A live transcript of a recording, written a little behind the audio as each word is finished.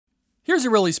Here's a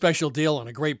really special deal on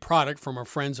a great product from our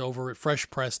friends over at Fresh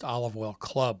Pressed Olive Oil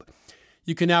Club.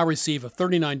 You can now receive a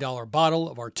 $39 bottle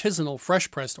of artisanal fresh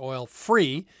pressed oil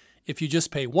free if you just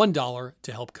pay $1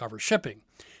 to help cover shipping.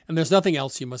 And there's nothing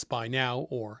else you must buy now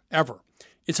or ever.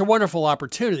 It's a wonderful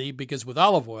opportunity because with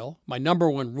olive oil, my number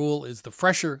one rule is the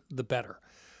fresher, the better.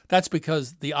 That's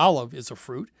because the olive is a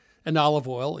fruit, and olive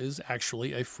oil is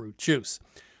actually a fruit juice.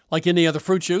 Like any other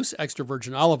fruit juice, extra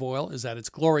virgin olive oil is at its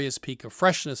glorious peak of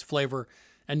freshness, flavor,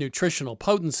 and nutritional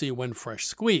potency when fresh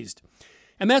squeezed.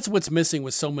 And that's what's missing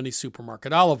with so many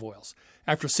supermarket olive oils.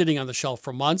 After sitting on the shelf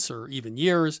for months or even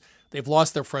years, they've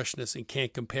lost their freshness and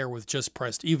can't compare with just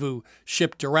pressed EVOO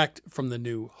shipped direct from the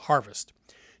new harvest.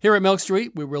 Here at Milk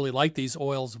Street, we really like these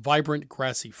oils' vibrant,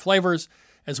 grassy flavors,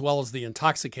 as well as the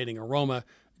intoxicating aroma,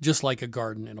 just like a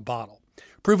garden in a bottle.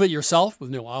 Prove it yourself with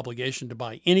no obligation to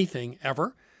buy anything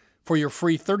ever. For your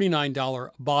free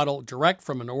 $39 bottle direct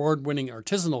from an award-winning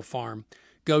artisanal farm,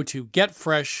 go to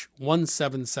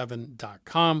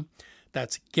getfresh177.com.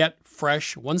 That's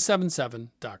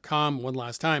getfresh177.com. One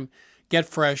last time,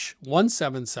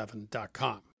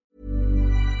 getfresh177.com.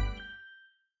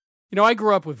 I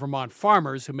grew up with Vermont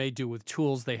farmers who made do with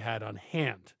tools they had on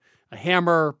hand. A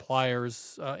hammer,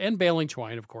 pliers, and baling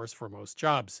twine, of course, for most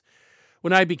jobs.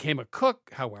 When I became a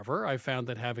cook, however, I found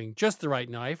that having just the right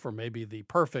knife or maybe the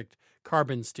perfect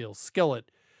carbon steel skillet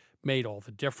made all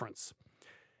the difference.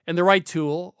 And the right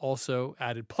tool also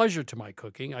added pleasure to my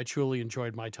cooking. I truly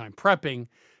enjoyed my time prepping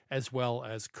as well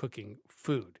as cooking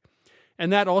food.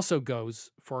 And that also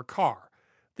goes for a car.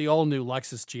 The all-new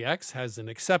Lexus GX has an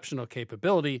exceptional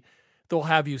capability that will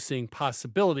have you seeing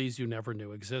possibilities you never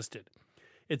knew existed.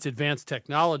 Its advanced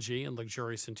technology and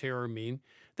luxurious interior mean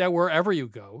that wherever you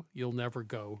go, you'll never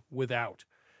go without.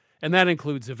 And that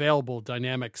includes available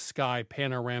dynamic sky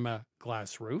panorama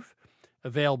glass roof,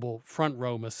 available front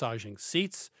row massaging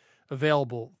seats,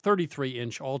 available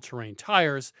 33-inch all-terrain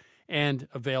tires, and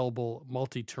available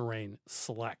multi-terrain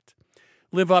select.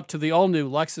 Live up to the all-new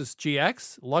Lexus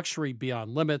GX, luxury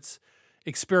beyond limits.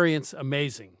 Experience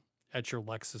amazing at your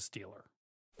Lexus dealer.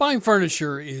 Buying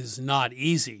furniture is not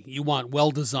easy. You want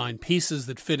well-designed pieces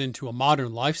that fit into a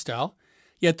modern lifestyle,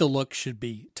 yet the look should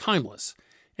be timeless.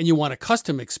 And you want a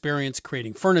custom experience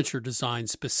creating furniture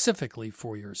designed specifically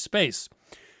for your space.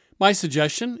 My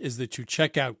suggestion is that you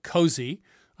check out Cozy,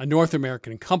 a North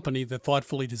American company that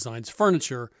thoughtfully designs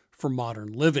furniture for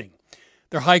modern living.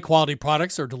 Their high-quality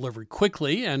products are delivered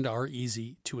quickly and are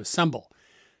easy to assemble.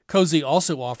 Cozy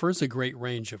also offers a great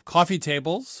range of coffee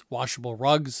tables, washable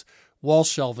rugs, wall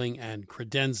shelving, and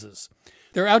credenzas.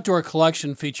 Their outdoor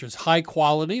collection features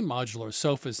high-quality modular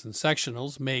sofas and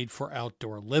sectionals made for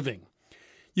outdoor living.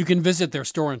 You can visit their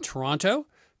store in Toronto.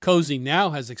 Cozy now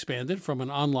has expanded from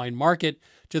an online market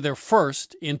to their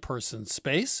first in-person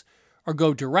space, or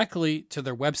go directly to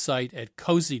their website at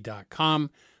cozy.com.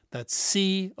 That's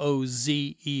COZEY.com.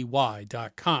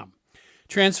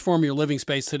 Transform your living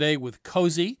space today with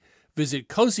Cozy. Visit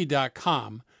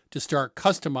cozy.com to start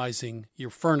customizing your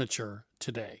furniture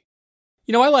today.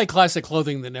 I like classic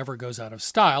clothing that never goes out of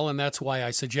style, and that's why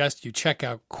I suggest you check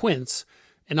out Quince,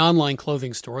 an online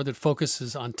clothing store that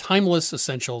focuses on timeless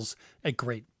essentials at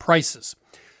great prices.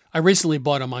 I recently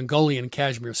bought a Mongolian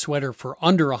cashmere sweater for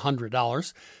under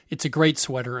 $100. It's a great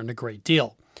sweater and a great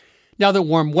deal. Now that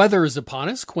warm weather is upon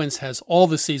us, Quince has all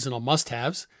the seasonal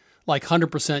must-haves, like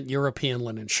 100% European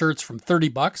linen shirts from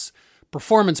 $30,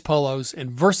 performance polos, and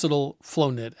versatile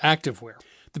flow-knit activewear.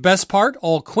 The best part,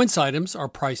 all Quince items are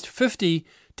priced 50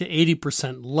 to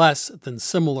 80% less than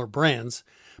similar brands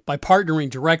by partnering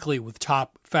directly with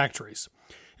top factories.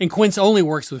 And Quince only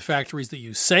works with factories that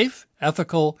use safe,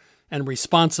 ethical, and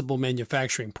responsible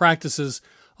manufacturing practices,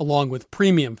 along with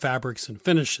premium fabrics and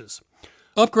finishes.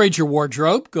 Upgrade your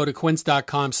wardrobe. Go to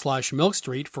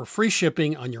quince.com/milkstreet for free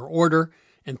shipping on your order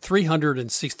and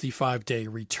 365-day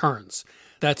returns.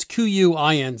 That's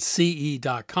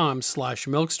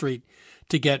QUINCE.com/milkstreet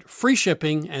to get free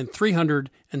shipping and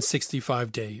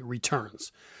 365-day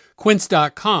returns.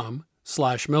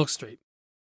 Quince.com/milkstreet.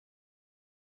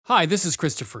 Hi, this is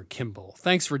Christopher Kimball.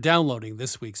 Thanks for downloading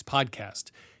this week's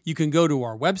podcast. You can go to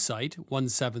our website,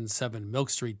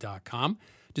 177milkstreet.com,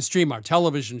 to stream our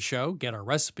television show, get our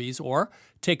recipes, or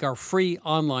take our free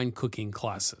online cooking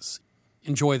classes.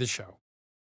 Enjoy the show.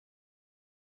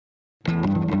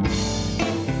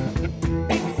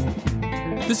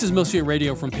 This is Milk Street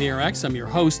Radio from PRX. I'm your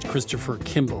host, Christopher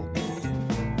Kimball.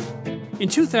 In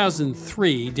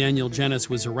 2003, Daniel Jennis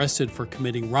was arrested for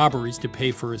committing robberies to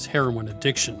pay for his heroin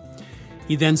addiction.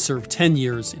 He then served 10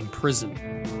 years in prison.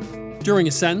 During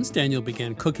his sentence, Daniel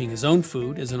began cooking his own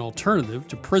food as an alternative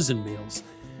to prison meals.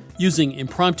 Using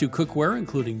impromptu cookware,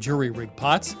 including jury-rigged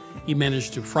pots, he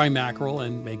managed to fry mackerel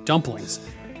and make dumplings.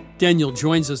 Daniel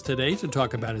joins us today to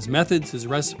talk about his methods, his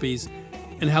recipes,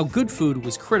 and how good food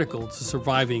was critical to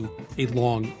surviving a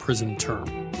long prison term.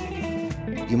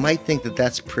 You might think that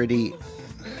that's pretty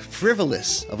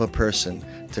frivolous of a person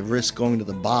to risk going to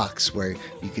the box where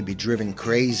you could be driven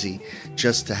crazy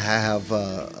just to have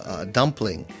a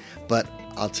dumpling. But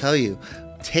I'll tell you,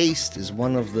 taste is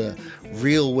one of the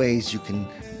real ways you can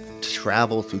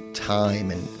travel through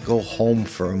time and go home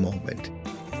for a moment.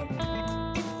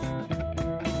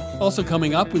 Also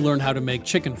coming up, we learn how to make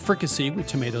chicken fricassee with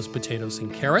tomatoes, potatoes,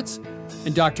 and carrots.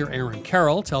 And Dr. Aaron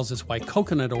Carroll tells us why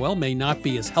coconut oil may not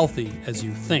be as healthy as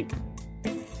you think.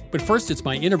 But first, it's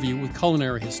my interview with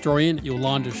culinary historian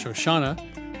Yolanda Shoshana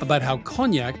about how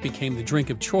cognac became the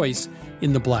drink of choice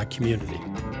in the Black community.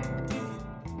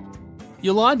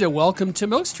 Yolanda, welcome to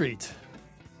Milk Street.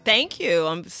 Thank you.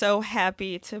 I'm so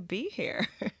happy to be here.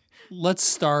 Let's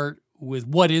start with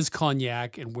what is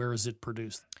cognac and where is it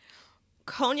produced?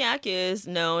 Cognac is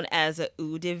known as a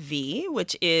eau de vie,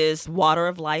 which is water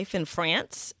of life in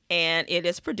France, and it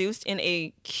is produced in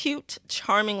a cute,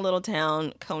 charming little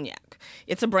town, Cognac.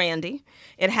 It's a brandy.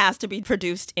 It has to be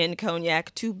produced in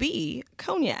Cognac to be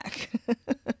cognac.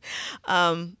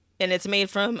 And it's made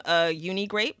from uni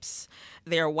grapes.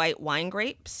 They're white wine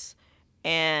grapes,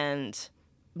 and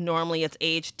normally it's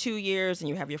aged 2 years, and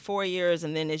you have your 4 years,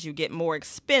 and then as you get more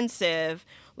expensive,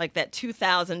 like that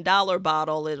 $2,000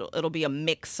 bottle, it'll be a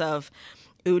mix of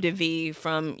eau de vie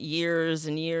from years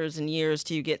and years and years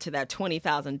till you get to that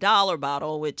 $20,000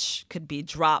 bottle, which could be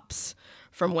drops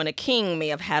from when a king may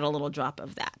have had a little drop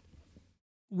of that.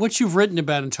 What you've written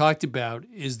about and talked about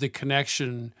is the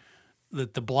connection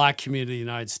that the Black community in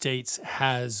the United States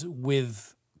has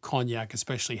with cognac,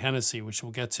 especially Hennessy, which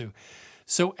we'll get to.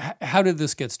 So how did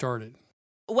this get started?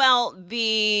 Well,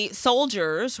 the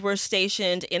soldiers were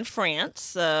stationed in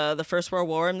France, the First World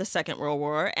War and the Second World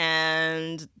War,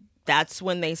 and that's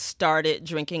when they started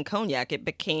drinking cognac. It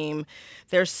became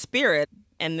their spirit,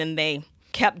 and then they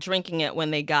kept drinking it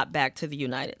when they got back to the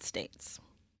United States.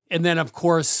 And then, of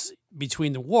course,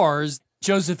 between the wars,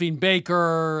 Josephine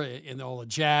Baker and all the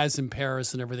jazz in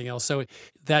Paris and everything else. So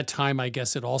that time, I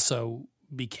guess it also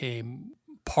became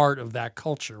part of that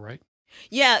culture, right?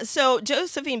 Yeah, so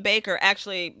Josephine Baker,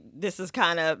 actually, this is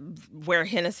kind of where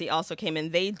Hennessy also came in.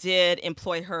 They did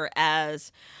employ her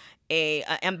as a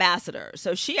ambassador.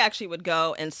 So she actually would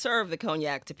go and serve the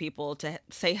cognac to people to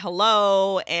say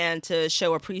hello and to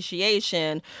show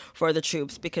appreciation for the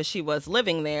troops because she was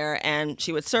living there, and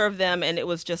she would serve them. And it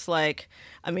was just like,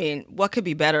 I mean, what could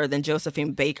be better than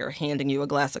Josephine Baker handing you a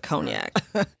glass of cognac?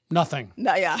 Nothing.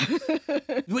 No, yeah.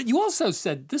 But you also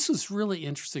said, this was really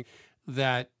interesting,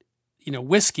 that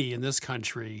whiskey in this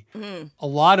country, a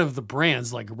lot of the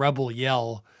brands like Rebel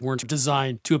Yell weren't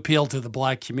designed to appeal to the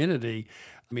Black community.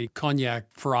 I mean, cognac,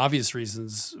 for obvious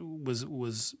reasons,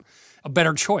 was a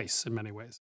better choice in many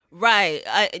ways. Right.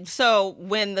 So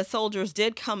when the soldiers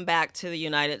did come back to the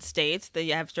United States,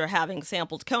 after having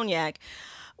sampled cognac,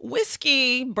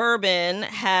 whiskey, bourbon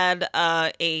had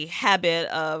a habit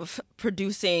of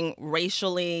producing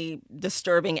racially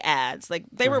disturbing ads. Like,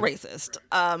 they were racist,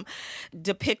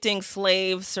 depicting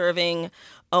slaves serving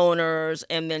owners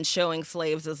and then showing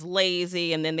slaves as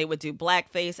lazy, and then they would do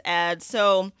blackface ads.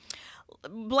 So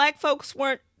Black folks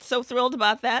weren't so thrilled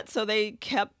about that, so they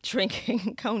kept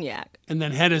drinking cognac. And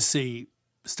then Hennessy,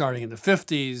 starting in the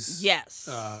 50s, Yes.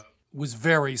 Was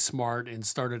very smart and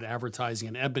started advertising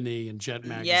in Ebony and Jet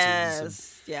magazines.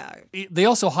 Yes, yeah. They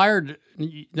also hired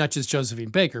not just Josephine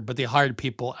Baker, but they hired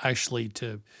people actually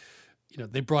to,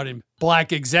 they brought in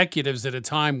Black executives at a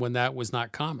time when that was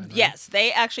not common. Right? Yes,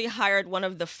 they actually hired one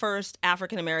of the first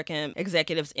African-American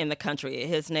executives in the country.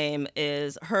 His name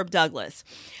is Herb Douglas.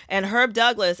 And Herb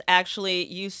Douglas actually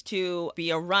used to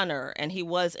be a runner, and he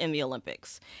was in the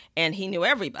Olympics, and he knew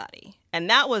everybody. And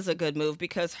that was a good move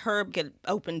because Herb could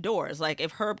open doors. Like,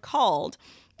 if Herb called,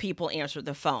 people answered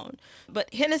the phone.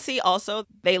 But Hennessy also,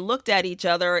 they looked at each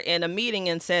other in a meeting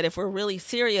and said, if we're really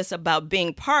serious about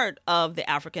being part of the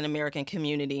African-American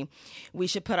community, we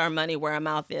should put our money where our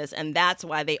mouth is. And that's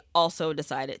why they also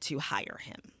decided to hire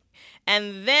him.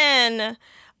 And then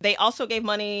they also gave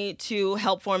money to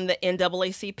help form the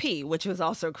NAACP, which was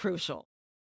also crucial.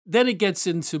 Then it gets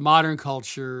into modern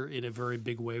culture in a very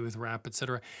big way with rap, et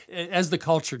cetera. As the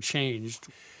culture changed,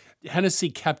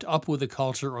 Hennessy kept up with the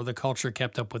culture, or the culture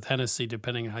kept up with Hennessy,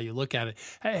 depending on how you look at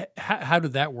it. How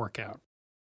did that work out?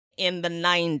 In the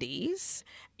 90s,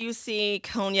 you see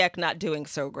cognac not doing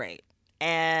so great.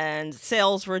 and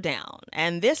sales were down.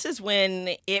 And this is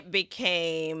when it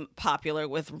became popular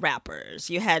with rappers.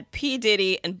 You had P.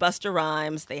 Diddy and Busta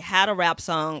Rhymes. They had a rap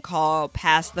song called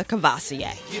Pass the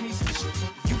Cavassier. Give me some shit.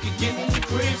 You can give me the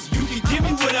grapes. You can give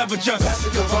me whatever. Just pass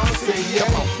the Cavassier.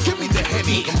 Come on, give me the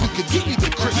heavy. You can give me the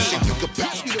grapes. You can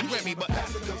pass me the Remy, but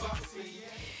pass the Cavassier.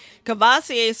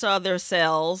 Cavassier saw their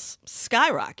sales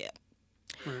skyrocket.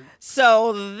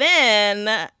 So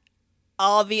then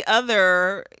all the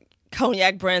other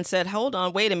cognac brands said, hold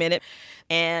on, wait a minute.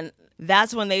 And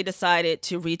that's when they decided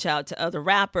to reach out to other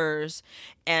rappers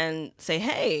and say,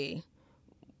 hey,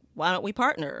 why don't we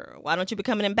partner? Why don't you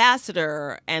become an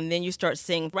ambassador? And then you start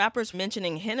seeing rappers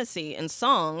mentioning Hennessy in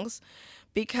songs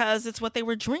because it's what they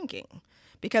were drinking.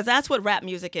 Because that's what rap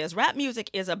music is. Rap music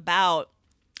is about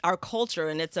our culture,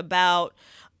 and it's about,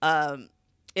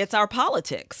 it's our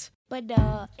politics. But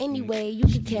anyway, you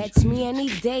can catch me any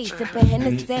day sipping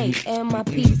Hennessy, and my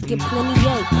peeps get plenty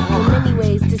in many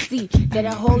ways to see that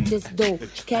I hold this dough.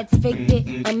 Cats faked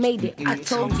it, I made it, I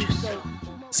told you so.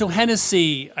 So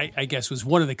Hennessy, I guess, was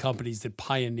one of the companies that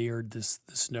pioneered this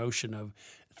notion of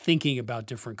thinking about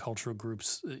different cultural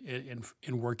groups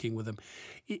in working with them.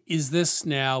 Is this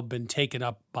now been taken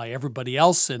up by everybody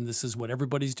else, and this is what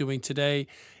everybody's doing today?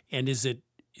 And is it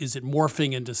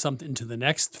morphing into the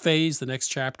next phase, the next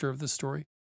chapter of the story?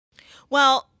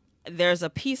 Well, there's a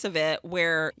piece of it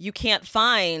where you can't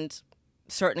find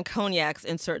certain cognacs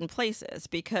in certain places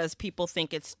because people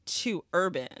think it's too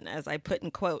urban, as I put in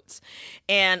quotes.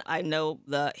 And I know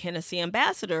the Hennessy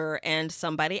ambassador, and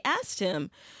somebody asked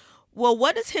him, well,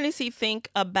 what does Hennessy think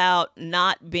about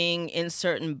not being in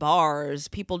certain bars?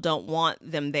 People don't want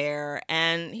them there.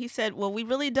 And he said, well, we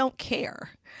really don't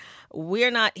care.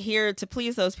 We're not here to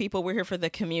please those people. We're here for the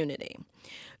community.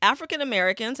 African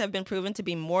Americans have been proven to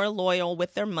be more loyal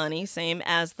with their money, same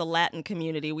as the Latin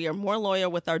community. We are more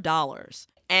loyal with our dollars.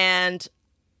 And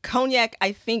cognac,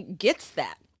 I think, gets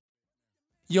that.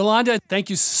 Yolanda, thank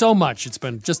you so much. It's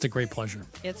been just a great pleasure.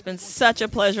 It's been such a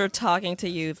pleasure talking to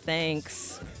you.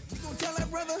 Thanks.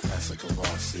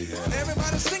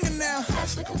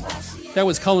 That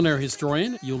was culinary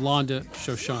historian Yolanda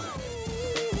Shoshana.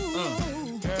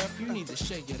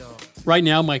 Right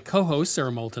now, my co-host,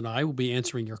 Sarah Moulton, and I will be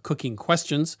answering your cooking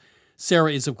questions.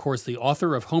 Sarah is, of course, the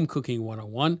author of Home Cooking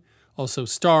 101, also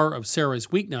star of Sarah's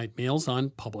Weeknight Meals on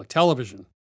public television.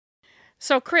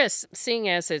 So, Chris, seeing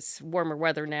as it's warmer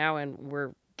weather now and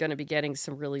we're going to be getting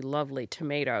some really lovely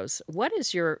tomatoes, what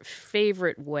is your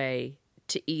favorite way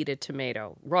to eat a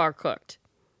tomato, raw or cooked,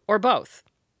 or both?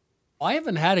 I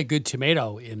haven't had a good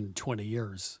tomato in 20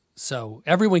 years. So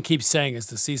everyone keeps saying it's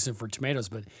the season for tomatoes,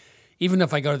 but even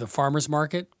if I go to the farmer's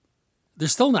market, they're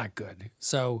still not good.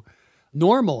 So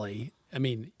normally, I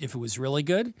mean, if it was really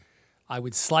good, I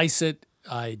would slice it.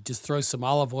 I'd just throw some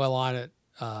olive oil on it,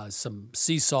 some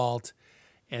sea salt,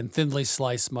 and thinly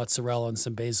sliced mozzarella and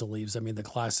some basil leaves. I mean, the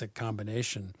classic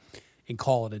combination, and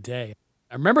call it a day.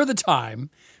 I remember the time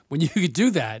when you could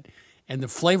do that and the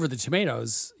flavor of the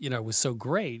tomatoes, was so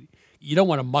great. You don't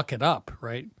want to muck it up,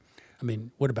 right? I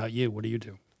mean, what about you? What do you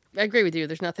do? I agree with you.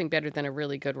 There's nothing better than a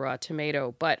really good raw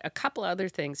tomato. But a couple other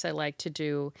things I like to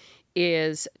do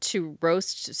is to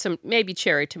roast some, maybe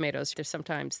cherry tomatoes.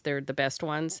 Sometimes they're the best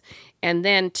ones. And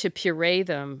then to puree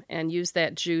them and use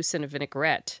that juice in a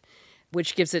vinaigrette,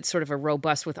 which gives it sort of a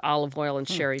robust with olive oil and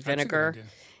cherry vinegar.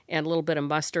 And a little bit of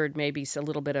mustard, maybe a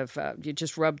little bit of, you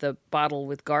just rub the bottle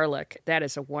with garlic. That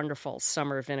is a wonderful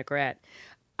summer vinaigrette.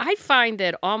 I find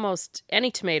that almost any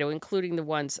tomato, including the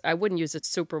ones, I wouldn't use a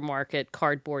supermarket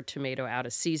cardboard tomato out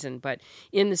of season, but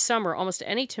in the summer, almost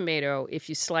any tomato, if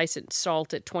you slice it and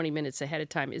salt it 20 minutes ahead of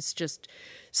time, is just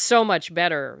so much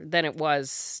better than it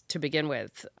was to begin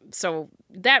with. So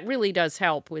that really does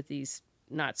help with these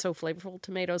not so flavorful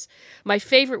tomatoes. My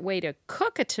favorite way to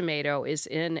cook a tomato is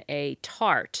in a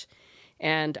tart.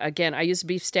 And again, I use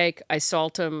beefsteak. I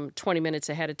salt them 20 minutes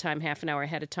ahead of time, half an hour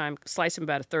ahead of time, slice them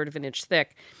about 1/3 of an inch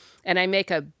thick. And I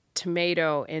make a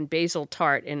tomato and basil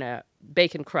tart in a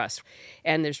bacon crust.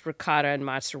 And there's ricotta and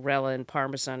mozzarella and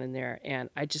Parmesan in there. And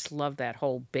I just love that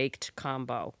whole baked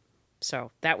combo.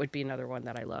 So that would be another one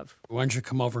that I love. Why don't you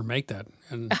come over and make that,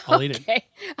 and I'll eat it. Okay.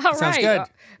 All right. Sounds good.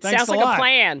 Thanks Sounds like a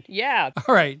plan. Yeah.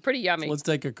 All right. Pretty yummy. So let's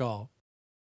take a call.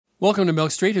 Welcome to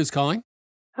Milk Street. Who's calling?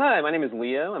 Hi, my name is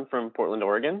Leo. I'm from Portland,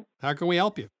 Oregon. How can we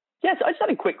help you? Yes, I just had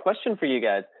a quick question for you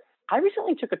guys. I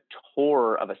recently took a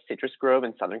tour of a citrus grove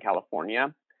in Southern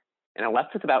California, and I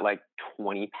left with about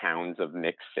 20 pounds of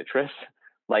mixed citrus,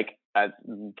 like a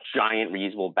giant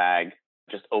reusable bag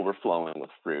just overflowing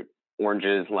with fruit.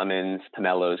 Oranges, lemons,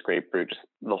 pomelos, grapefruit, just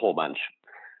the whole bunch.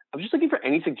 I was just looking for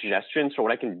any suggestions for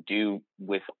what I can do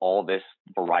with all this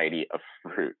variety of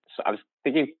fruit. So I was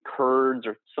thinking curds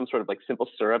or some sort of like simple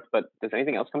syrup, but does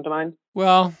anything else come to mind?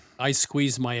 Well, I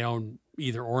squeeze my own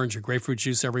either orange or grapefruit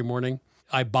juice every morning.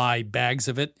 I buy bags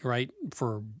of it, right,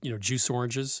 for, juice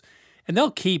oranges. And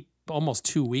they'll keep almost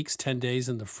 2 weeks, 10 days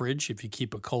in the fridge if you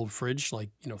keep a cold fridge, like,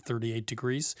 38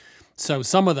 degrees. So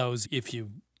some of those, if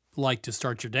you like to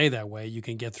start your day that way, you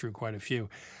can get through quite a few.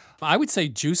 I would say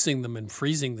juicing them and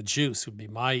freezing the juice would be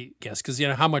my guess because,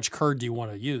 how much curd do you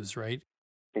want to use, right?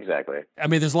 Exactly. I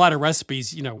mean, there's a lot of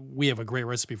recipes. We have a great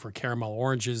recipe for caramel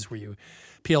oranges where you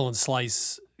peel and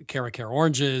slice Cara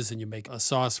oranges and you make a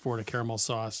sauce for it, a caramel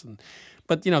sauce.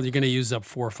 But you're going to use up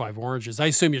 4 or 5 oranges. I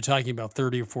assume you're talking about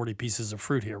 30 or 40 pieces of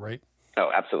fruit here, right? Oh,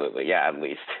 absolutely. Yeah, at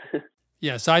least.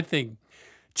 Yes, I think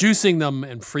juicing them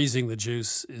and freezing the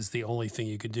juice is the only thing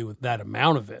you could do with that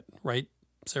amount of it, right,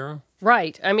 Sarah?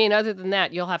 Right. I mean, other than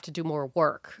that, you'll have to do more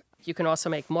work. You can also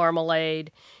make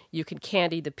marmalade. You can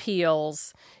candy the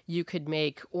peels. You could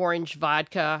make orange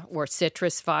vodka or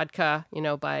citrus vodka,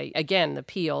 by, again, the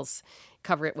peels.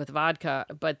 Cover it with vodka,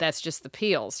 but that's just the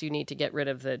peels. You need to get rid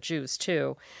of the juice,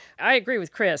 too. I agree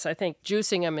with Chris. I think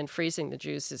juicing them and freezing the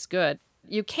juice is good.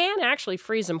 You can actually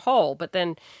freeze them whole, but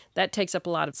then that takes up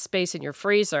a lot of space in your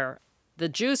freezer. The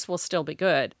juice will still be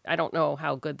good. I don't know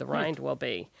how good the rind will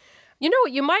be.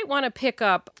 You might want to pick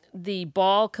up the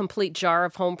Ball Complete Jar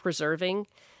of Home Preserving.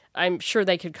 I'm sure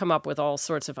they could come up with all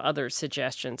sorts of other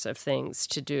suggestions of things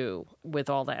to do with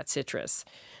all that citrus.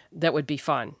 That would be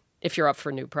fun if you're up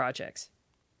for new projects.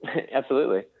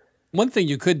 Absolutely. One thing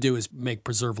you could do is make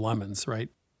preserved lemons, right?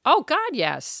 Oh, God,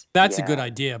 yes. That's a good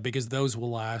idea because those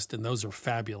will last and those are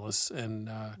fabulous. And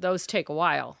those take a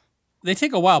while. They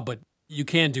take a while, but you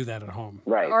can do that at home.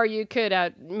 Right. Or you could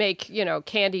make,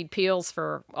 candied peels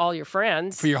for all your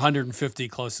friends. For your 150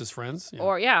 closest friends. Yeah.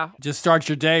 Or, yeah. Just start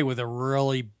your day with a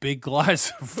really big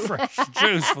glass of fresh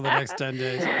juice for the next 10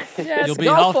 days. Yes, You'll be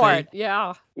go healthy. for it.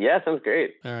 Yeah. Yeah, sounds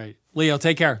great. All right. Leo,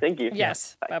 take care. Thank you.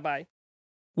 Yes. Bye. Bye-bye.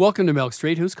 Welcome to Milk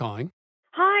Street. Who's calling?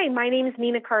 Hi, my name is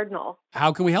Nina Cardinal.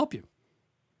 How can we help you?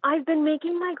 I've been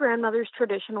making my grandmother's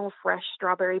traditional fresh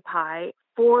strawberry pie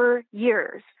for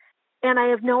years, and I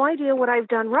have no idea what I've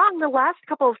done wrong the last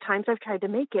couple of times I've tried to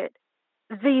make it.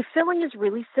 The filling is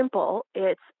really simple.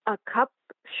 It's a cup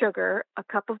sugar, a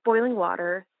cup of boiling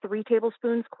water, 3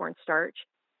 tablespoons cornstarch,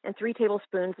 and 3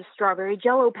 tablespoons of strawberry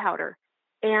Jell-O powder.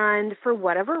 And for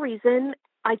whatever reason,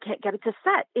 I can't get it to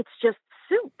set. It's just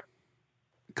soup.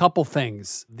 Couple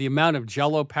things. The amount of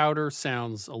Jell-O powder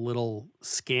sounds a little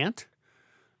scant.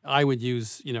 I would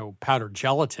use, powdered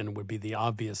gelatin would be the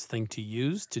obvious thing to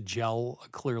use to gel a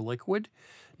clear liquid,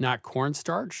 not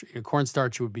cornstarch.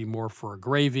 Cornstarch would be more for a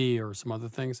gravy or some other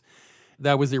things.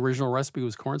 That was the original recipe,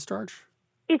 was cornstarch?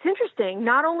 It's interesting.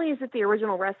 Not only is it the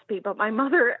original recipe, but my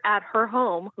mother at her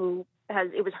home,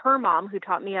 it was her mom who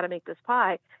taught me how to make this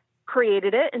pie,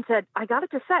 created it and said, I got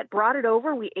it to set, brought it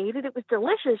over, we ate it, it was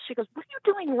delicious. She goes, what are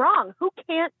you doing wrong? Who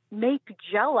can't make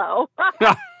Jell-O?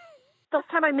 The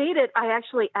time I made it, I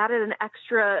actually added an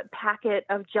extra packet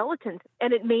of gelatin,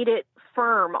 and it made it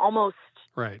firm, almost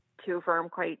too firm,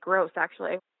 quite gross,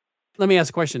 actually. Let me ask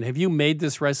a question. Have you made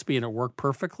this recipe and it worked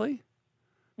perfectly?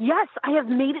 Yes, I have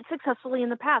made it successfully in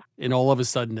the past. And all of a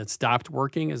sudden it stopped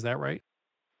working, is that right?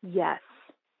 Yes.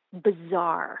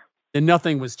 Bizarre. And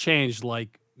nothing was changed,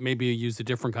 like maybe you used a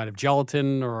different kind of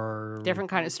gelatin or... Different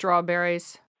kind of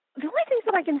strawberries. The only things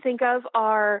that I can think of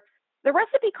are... The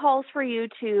recipe calls for you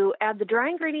to add the dry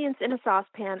ingredients in a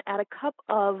saucepan, add a cup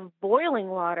of boiling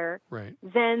water,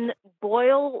 then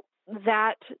boil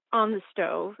that on the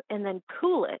stove, and then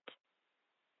cool it,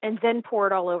 and then pour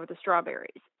it all over the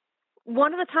strawberries.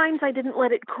 One of the times I didn't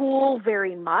let it cool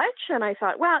very much, and I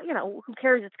thought, well, who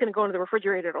cares? It's going to go into the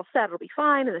refrigerator. It'll set. It'll be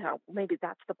fine. And I thought, maybe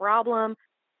that's the problem.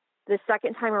 The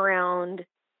second time around,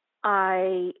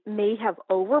 I may have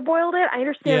overboiled it. I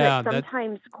understand that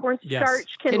sometimes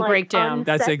cornstarch can break down.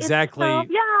 That's exactly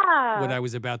what I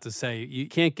was about to say. You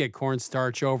can't get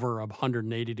cornstarch over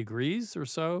 180 degrees or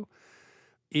so.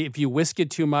 If you whisk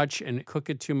it too much and cook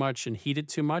it too much and heat it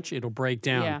too much, it'll break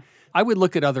down. Yeah. I would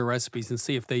look at other recipes and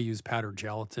see if they use powdered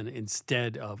gelatin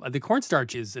instead of... The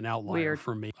cornstarch is an outlier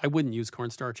for me. I wouldn't use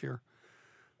cornstarch here.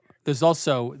 There's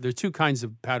 2 kinds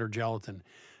of powdered gelatin.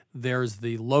 There's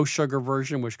the low sugar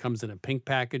version, which comes in a pink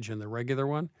package, and the regular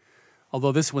one.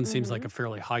 Although this one seems like a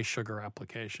fairly high sugar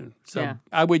application. So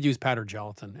I would use powdered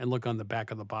gelatin and look on the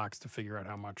back of the box to figure out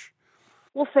how much.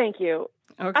 Well, thank you.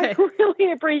 Okay. I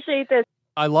really appreciate this.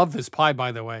 I love this pie,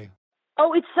 by the way.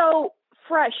 Oh, it's so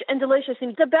fresh and delicious.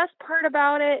 And the best part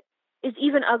about it is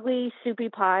even ugly soupy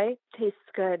pie tastes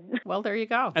good. Well, there you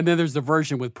go. And then there's the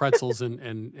version with pretzels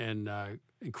and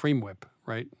cream whip,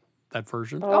 right? That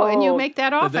version. Oh, and you make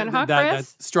that often, huh, Chris? That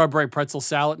strawberry pretzel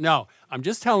salad. No, I'm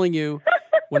just telling you,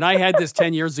 when I had this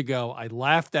 10 years ago, I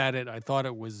laughed at it. I thought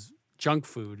it was junk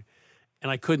food,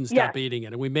 and I couldn't stop eating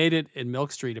it. And we made it in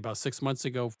Milk Street about 6 months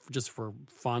ago just for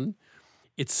fun.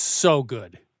 It's so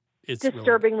good. It's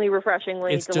disturbingly,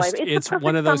 refreshingly delightful. It's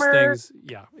one of those things.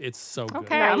 Yeah, it's so good.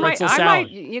 Okay,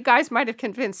 you guys might have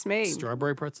convinced me.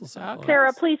 Strawberry pretzel salad.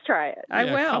 Sarah, please try it. I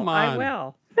will. Come on. I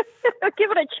will.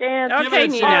 Give it a chance. Okay,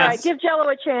 Nina. All right, give Jell-O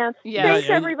a chance. Yeah. Thanks,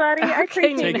 everybody. I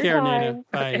appreciate Take your care, time. Nina.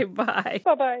 Bye. Okay, bye.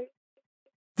 Bye-bye.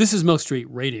 This is Milk Street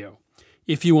Radio.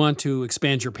 If you want to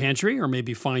expand your pantry or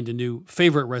maybe find a new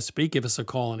favorite recipe, give us a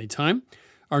call anytime.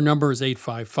 Our number is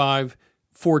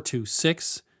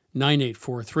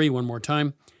 855-426-9843. One more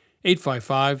time,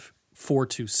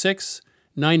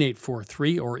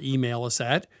 855-426-9843, or email us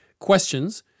at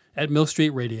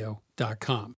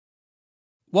questions@milkstreetradio.com.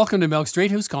 Welcome to Milk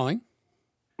Street. Who's calling?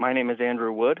 My name is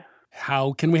Andrew Wood.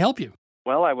 How can we help you?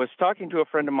 Well, I was talking to a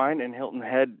friend of mine in Hilton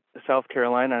Head, South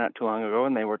Carolina, not too long ago,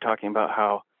 and they were talking about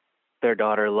how their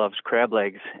daughter loves crab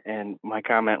legs. And my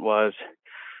comment was,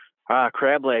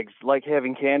 crab legs, like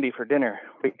having candy for dinner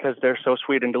because they're so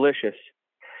sweet and delicious.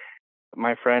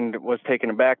 My friend was taken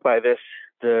aback by this,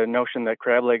 the notion that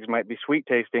crab legs might be sweet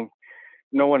tasting.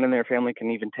 No one in their family can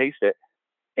even taste it.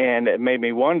 And it made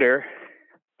me wonder,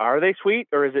 are they sweet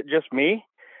or is it just me?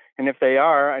 And if they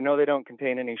are, I know they don't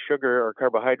contain any sugar or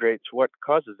carbohydrates. What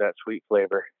causes that sweet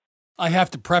flavor? I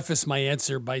have to preface my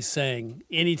answer by saying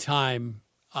anytime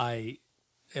I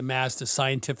am asked a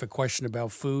scientific question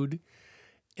about food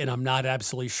and I'm not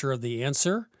absolutely sure of the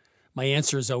answer, my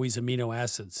answer is always amino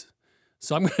acids.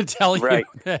 So I'm going to tell you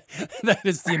that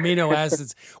it's the amino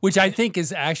acids, which I think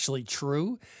is actually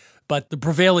true. But the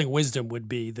prevailing wisdom would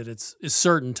be that it's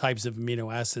certain types of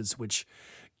amino acids which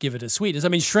give it a sweetness. I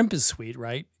mean, shrimp is sweet,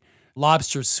 right?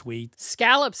 Lobster's sweet.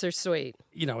 Scallops are sweet.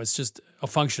 You know, it's just a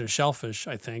function of shellfish,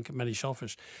 I think, many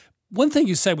shellfish. One thing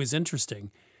you said was interesting.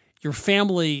 Your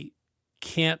family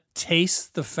can't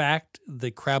taste the fact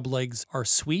that crab legs are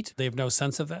sweet. They have no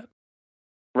sense of that.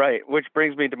 Right, which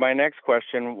brings me to my next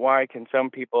question. Why can some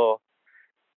people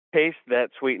taste that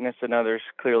sweetness and others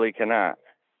clearly cannot?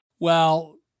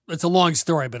 Well, it's a long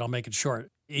story, but I'll make it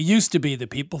short. It used to be that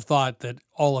people thought that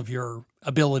all of your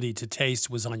ability to taste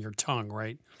was on your tongue,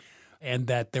 right? And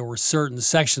that there were certain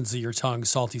sections of your tongue,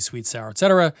 salty, sweet, sour,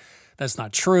 etc. That's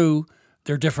not true.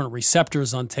 There are different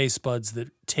receptors on taste buds that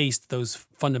taste those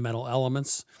fundamental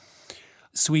elements.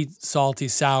 Sweet, salty,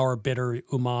 sour, bitter,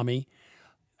 umami.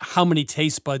 How many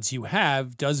taste buds you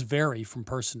have does vary from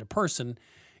person to person.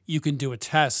 You can do a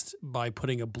test by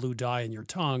putting a blue dye in your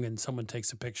tongue and someone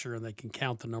takes a picture and they can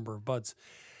count the number of buds.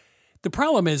 The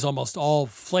problem is almost all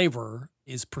flavor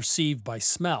is perceived by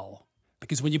smell,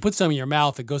 because when you put something in your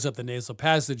mouth, it goes up the nasal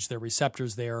passage, there are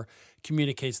receptors there,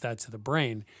 communicates that to the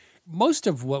brain. Most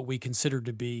of what we consider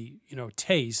to be,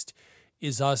 taste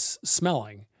is us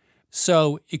smelling.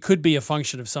 So it could be a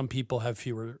function of some people have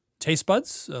fewer taste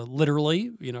buds,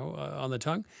 literally, on the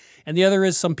tongue. And the other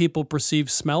is some people perceive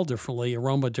smell differently,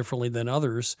 aroma differently than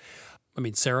others. I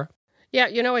mean, Sarah? Yeah,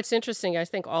 it's interesting. I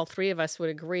think all three of us would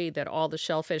agree that all the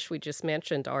shellfish we just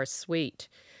mentioned are sweet.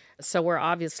 So we're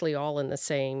obviously all in the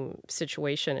same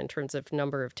situation in terms of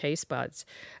number of taste buds.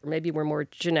 Or maybe we're more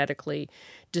genetically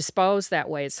disposed that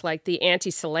way. It's like the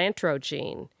anti-cilantro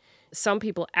gene. Some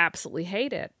people absolutely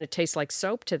hate it. It tastes like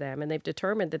soap to them, and they've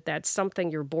determined that that's something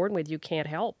you're born with, you can't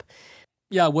help.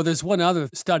 Yeah, well, there's one other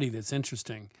study that's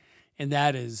interesting, and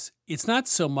that is it's not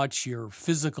so much your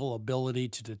physical ability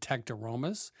to detect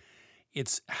aromas,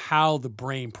 it's how the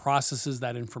brain processes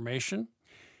that information.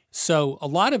 So a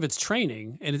lot of it's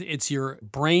training, and it's your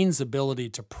brain's ability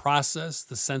to process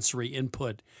the sensory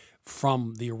input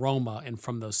from the aroma and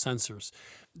from those sensors.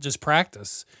 Just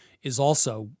practice is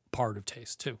also part of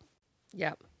taste, too.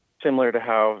 Yep. Similar to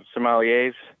how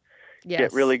sommeliers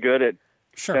get really good at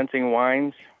sensing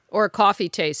wines. Or coffee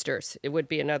tasters. It would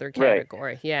be another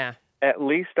category. Right. Yeah. At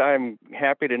least I'm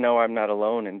happy to know I'm not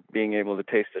alone in being able to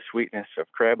taste the sweetness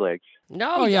of crab legs.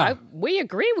 No, we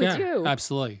agree with you.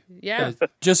 Absolutely. Yeah.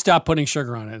 Just stop putting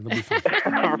sugar on it. It'll be fine.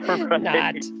 Right.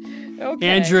 Not. Okay.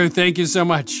 Andrew, thank you so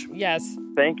much. Yes.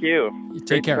 Thank you.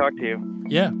 Take care. To talk to you.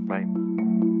 Yeah. Bye.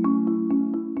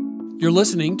 You're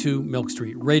listening to Milk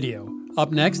Street Radio.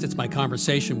 Up next, it's my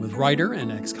conversation with writer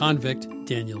and ex-convict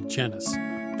Daniel Genis.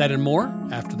 That and more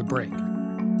after the break.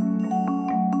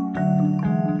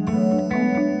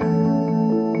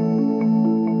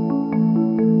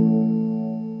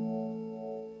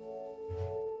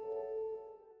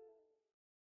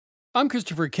 I'm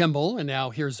Christopher Kimball, and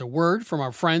now here's a word from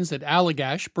our friends at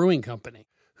Allagash Brewing Company,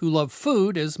 who love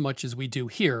food as much as we do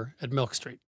here at Milk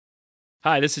Street.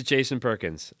 Hi, this is Jason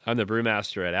Perkins. I'm the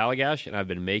brewmaster at Allagash, and I've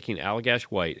been making Allagash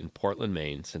White in Portland,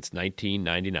 Maine since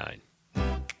 1999.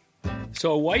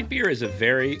 So a white beer is a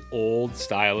very old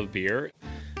style of beer.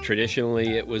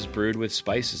 Traditionally, it was brewed with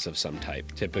spices of some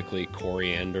type, typically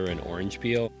coriander and orange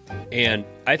peel. And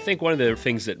I think one of the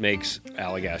things that makes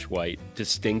Allagash White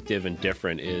distinctive and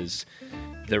different is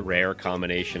the rare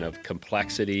combination of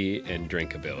complexity and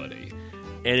drinkability.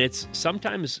 And it's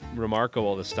sometimes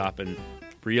remarkable to stop and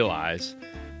realize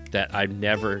that I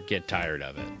never get tired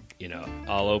of it. You know,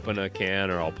 I'll open a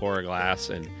can or I'll pour a glass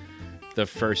and the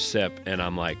first sip and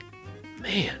I'm like,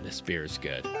 man, this beer is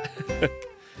good.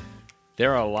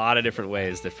 There are a lot of different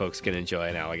ways that folks can enjoy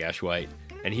an Allagash White,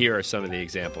 and here are some of the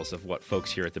examples of what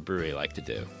folks here at the brewery like to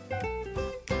do.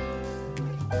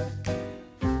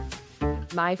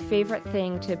 My favorite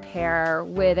thing to pair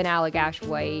with an Allagash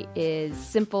White is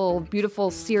simple,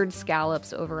 beautiful seared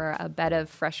scallops over a bed of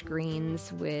fresh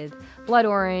greens with blood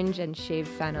orange and shaved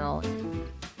fennel.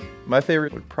 My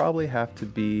favorite would probably have to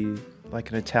be like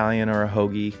an Italian or a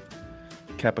hoagie,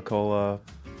 capicola,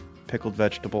 pickled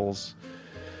vegetables,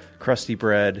 crusty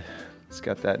bread. It's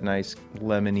got that nice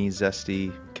lemony,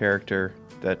 zesty character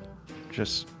that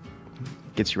just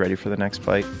gets you ready for the next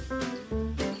bite.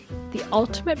 The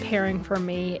ultimate pairing for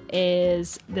me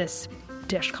is this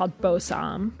dish called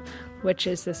bossam, which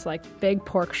is this like big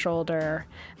pork shoulder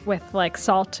with like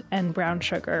salt and brown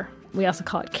sugar. We also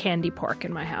call it candy pork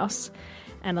in my house,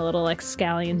 and a little like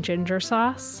scallion ginger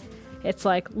sauce. It's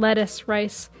like lettuce,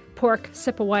 rice, pork,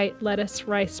 sip of white, lettuce,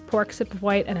 rice, pork, sip of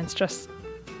white, and it's just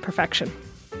perfection.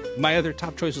 My other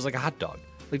top choice was like a hot dog.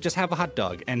 Like, just have a hot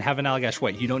dog and have an Allagash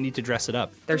White. You don't need to dress it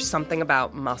up. There's something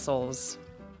about mussels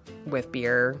with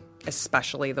beer,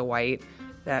 especially the white,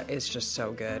 that is just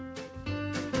so good.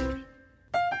 I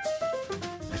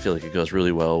feel like it goes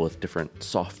really well with different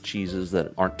soft cheeses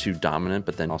that aren't too dominant,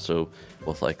 but then also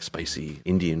with like spicy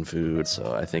Indian food.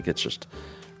 So I think it's just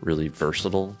really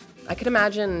versatile. I could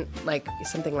imagine like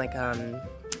something like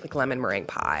lemon meringue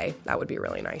pie. That would be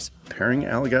really nice. Pairing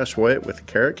Allagash White with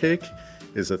carrot cake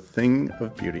is a thing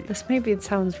of beauty. This maybe it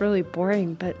sounds really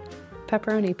boring, but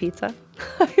pepperoni pizza.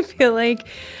 I feel like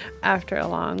after a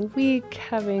long week,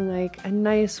 having like a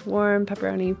nice warm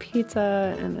pepperoni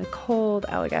pizza and a cold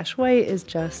Allagash White is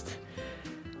just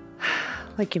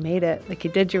like you made it. Like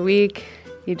you did your week.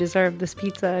 You deserve this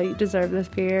pizza. You deserve this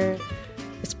beer.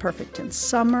 It's perfect in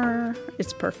summer.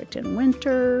 It's perfect in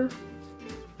winter.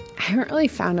 I haven't really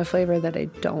found a flavor that I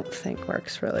don't think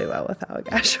works really well with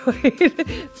Allagash White.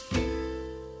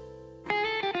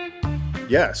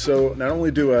 Yeah, so not only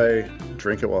do I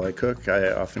drink it while I cook,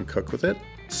 I often cook with it.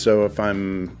 So if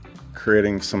I'm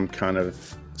creating some kind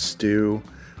of stew,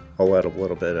 I'll add a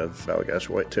little bit of Allagash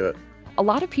White to it. A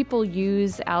lot of people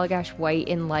use Allagash White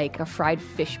in like a fried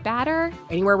fish batter.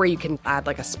 Anywhere where you can add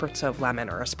like a spritz of lemon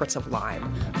or a spritz of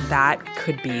lime, that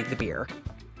could be the beer.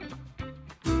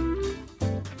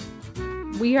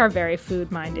 We are very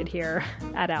food-minded here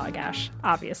at Allagash,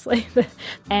 obviously.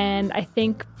 And I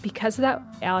think because of that,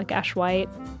 Allagash White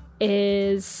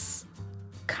is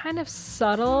kind of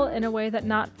subtle in a way that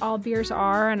not all beers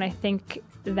are, and I think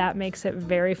that makes it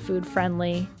very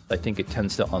food-friendly. I think it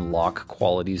tends to unlock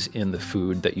qualities in the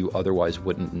food that you otherwise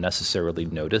wouldn't necessarily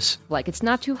notice. Like it's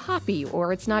not too hoppy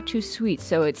or it's not too sweet,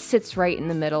 so it sits right in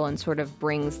the middle and sort of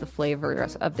brings the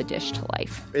flavors of the dish to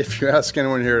life. If you ask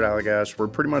anyone here at Allagash, we're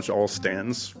pretty much all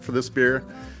stands for this beer.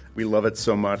 We love it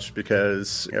so much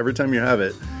because every time you have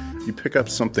it, you pick up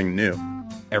something new.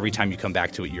 Every time you come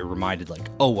back to it, you're reminded like,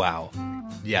 oh wow,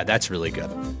 yeah, that's really good.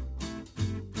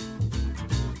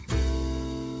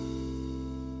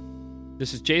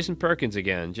 This is Jason Perkins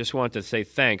again. Just wanted to say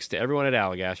thanks to everyone at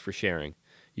Allagash for sharing.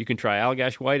 You can try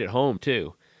Allagash White at home,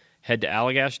 too. Head to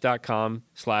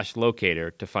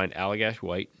allagash.com/locator to find Allagash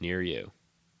White near you.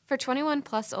 For 21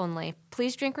 plus only,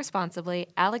 please drink responsibly.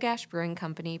 Allagash Brewing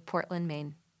Company, Portland,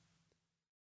 Maine.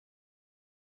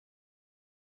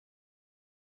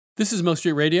 This is Milk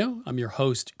Street Radio. I'm your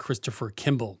host, Christopher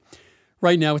Kimball.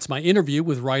 Right now, it's my interview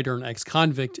with writer and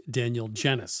ex-convict Daniel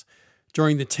Genis.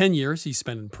 During the 10 years he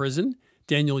spent in prison,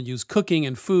 Daniel used cooking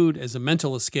and food as a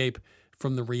mental escape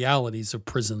from the realities of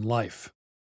prison life.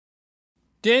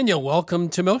 Daniel, welcome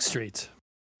to Milk Street.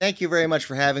 Thank you very much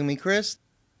for having me, Chris.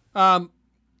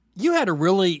 You had a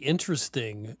really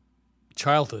interesting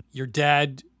childhood. Your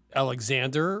dad,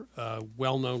 Alexander, a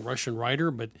well-known Russian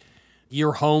writer, but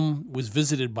your home was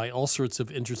visited by all sorts of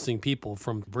interesting people,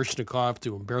 from Baryshnikov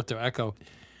to Umberto Eco.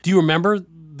 Do you remember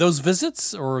those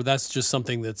visits, or that's just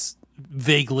something that's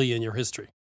vaguely in your history?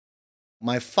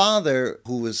 My father,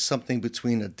 who was something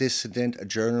between a dissident, a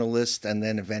journalist, and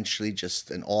then eventually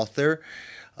just an author,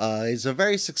 is a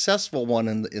very successful one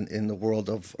in the world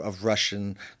of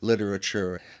Russian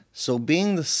literature. So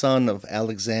being the son of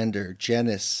Alexander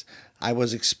Djenis, I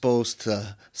was exposed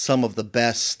to some of the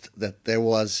best that there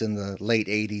was in the late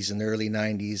 80s and early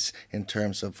 90s in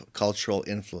terms of cultural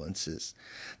influences.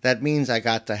 That means I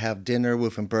got to have dinner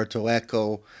with Umberto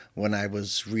Eco when I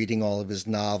was reading all of his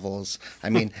novels.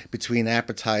 I mean, between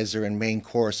appetizer and main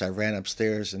course, I ran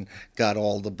upstairs and got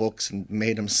all the books and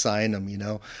made him sign them, you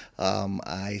know.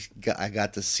 I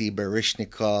got to see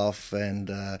Baryshnikov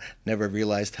and never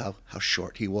realized how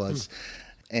short he was.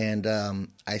 And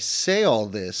I say all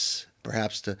this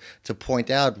perhaps to point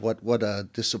out what a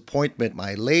disappointment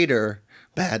my later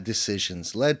bad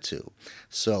decisions led to.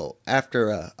 So after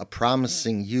a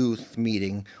promising youth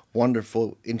meeting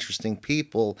wonderful, interesting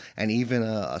people, and even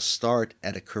a start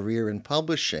at a career in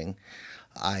publishing,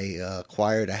 I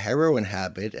acquired a heroin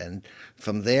habit, and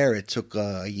from there it took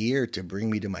a year to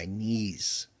bring me to my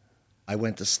knees. I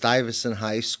went to Stuyvesant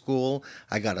High School.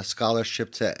 I got a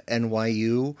scholarship to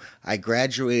NYU. I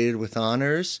graduated with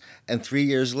honors, and 3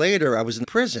 years later, I was in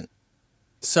prison.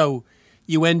 So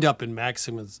you end up in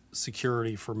maximum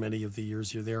security for many of the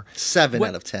years you're there. 7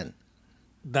 out of 10.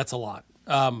 That's a lot.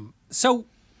 So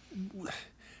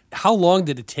how long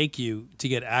did it take you to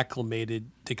get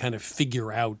acclimated, to kind of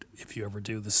figure out, if you ever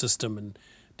do, the system, and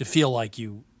to feel like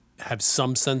you have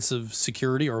some sense of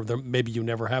security, or maybe you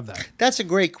never have that? That's a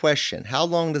great question. How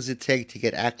long does it take to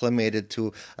get acclimated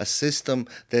to a system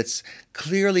that's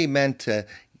clearly meant to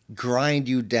grind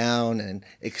you down and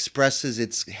expresses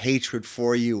its hatred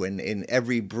for you in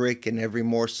every brick and every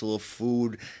morsel of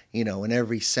food, you know, and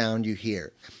every sound you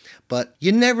hear? But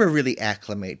you never really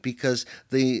acclimate, because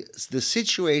the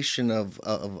situation of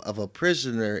a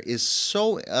prisoner is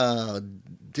so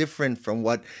different from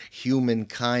what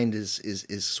humankind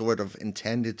is sort of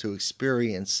intended to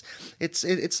experience.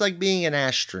 It's like being an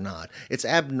astronaut. It's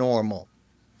abnormal.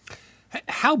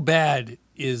 How bad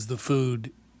is the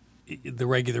food, the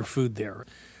regular food there?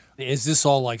 Is this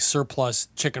all like surplus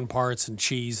chicken parts and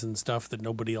cheese and stuff that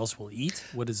nobody else will eat?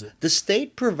 What is it? The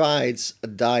state provides a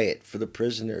diet for the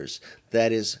prisoners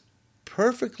that is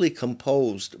perfectly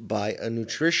composed by a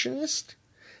nutritionist.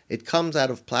 It comes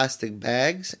out of plastic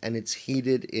bags, and it's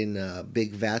heated in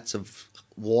big vats of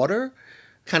water,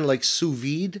 kind of like sous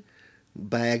vide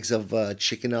bags of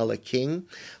chicken a la king.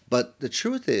 But the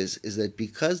truth is that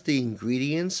because the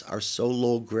ingredients are so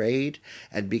low grade,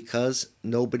 and because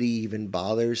nobody even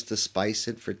bothers to spice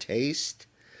it for taste,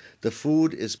 the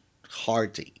food is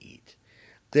hard to eat.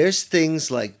 There's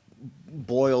things like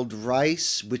boiled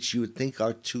rice, which you would think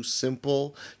are too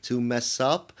simple to mess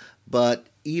up, but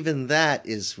even that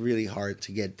is really hard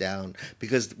to get down,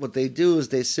 because what they do is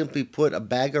they simply put a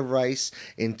bag of rice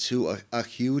into a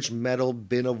huge metal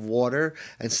bin of water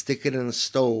and stick it in a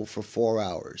stove for 4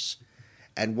 hours.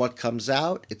 And what comes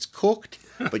out, it's cooked,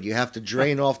 but you have to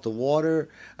drain off the water.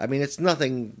 I mean, it's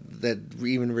nothing that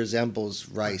even resembles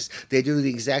rice. They do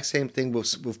the exact same thing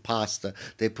with pasta.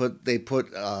 They put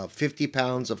 50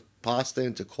 pounds of pasta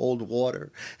into cold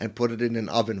water and put it in an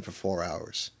oven for 4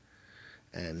 hours.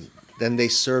 And then they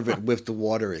serve it with the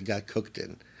water it got cooked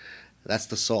in. That's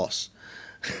the sauce.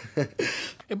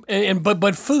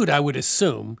 But food, I would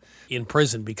assume, in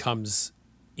prison becomes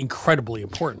incredibly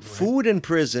important. Right? Food in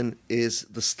prison is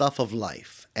the stuff of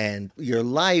life, and your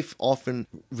life often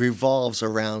revolves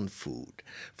around food.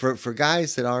 For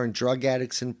guys that aren't drug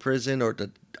addicts in prison, or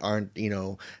that aren't,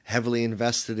 heavily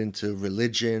invested into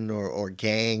religion or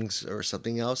gangs or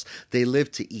something else, they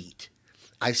live to eat.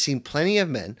 I've seen plenty of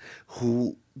men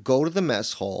who go to the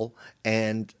mess hall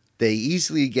and they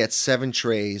easily get 7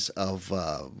 trays of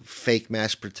fake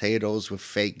mashed potatoes with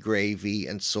fake gravy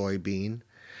and soybean,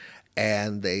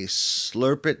 and they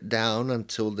slurp it down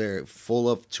until they're full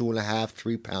of 2.5,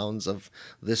 3 pounds of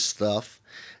this stuff.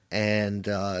 And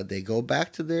they go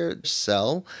back to their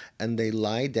cell and they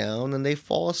lie down and they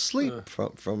fall asleep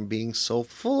from being so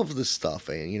full of this stuff.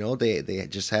 And, they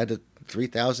just had a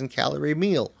 3,000 calorie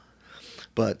meal.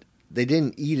 But they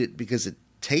didn't eat it because it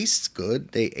tastes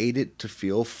good. They ate it to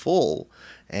feel full,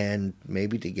 and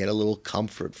maybe to get a little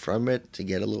comfort from it, to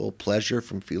get a little pleasure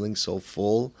from feeling so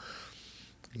full,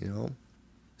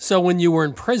 So when you were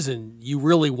in prison, you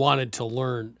really wanted to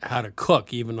learn how to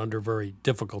cook, even under very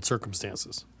difficult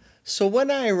circumstances. So when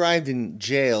I arrived in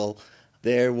jail,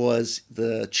 there was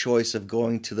the choice of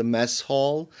going to the mess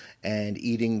hall and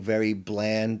eating very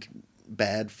bland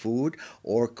bad food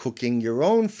or cooking your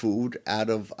own food out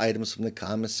of items from the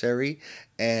commissary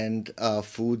and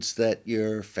foods that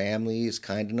your family is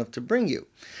kind enough to bring you.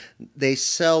 They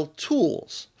sell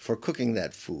tools for cooking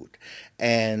that food.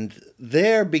 And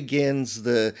there begins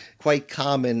the quite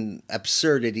common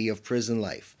absurdity of prison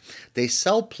life. They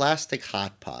sell plastic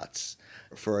hot pots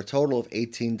for a total of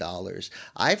 $18.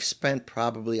 I've spent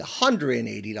probably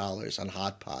 $180 on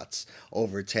hot pots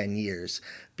over 10 years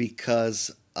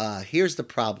because here's the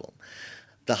problem.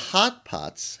 The hot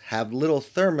pots have little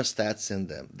thermostats in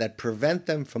them that prevent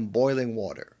them from boiling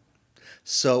water.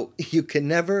 So you can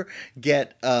never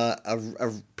get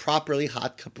a properly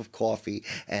hot cup of coffee.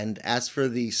 And as for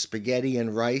the spaghetti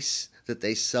and rice that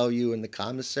they sell you in the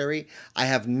commissary, I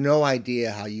have no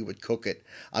idea how you would cook it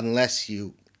unless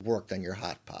you worked on your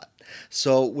hot pot.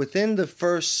 So within the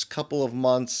first couple of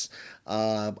months,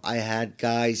 I had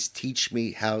guys teach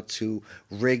me how to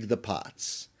rig the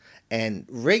pots. And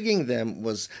rigging them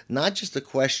was not just a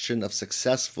question of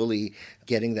successfully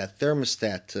getting that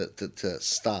thermostat to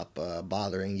stop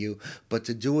bothering you, but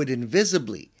to do it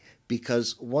invisibly.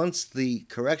 Because once the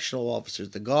correctional officers,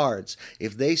 the guards,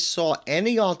 if they saw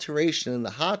any alteration in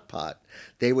the hot pot,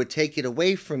 they would take it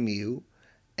away from you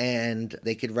and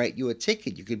they could write you a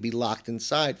ticket. You could be locked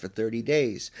inside for 30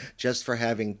 days just for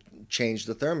having changed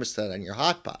the thermostat on your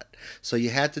hot pot. So you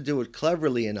had to do it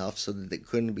cleverly enough so that it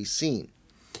couldn't be seen.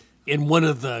 And one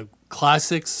of the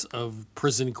classics of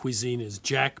prison cuisine is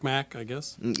Jack Mac, I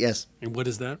guess? Yes. And what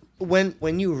is that?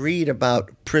 When you read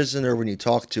about when you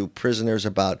talk to prisoners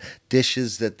about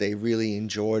dishes that they really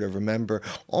enjoyed or remember,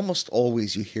 almost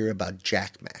always you hear about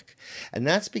Jack Mac. And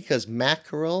that's because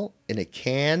mackerel in a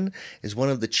can is one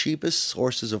of the cheapest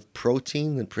sources of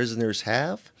protein that prisoners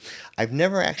have. I've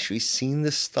never actually seen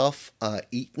this stuff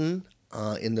eaten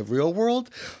in the real world,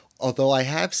 although I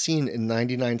have seen in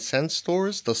 99-cent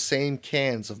stores the same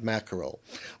cans of mackerel.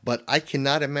 But I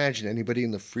cannot imagine anybody in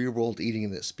the free world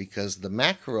eating this because the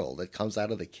mackerel that comes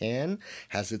out of the can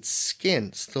has its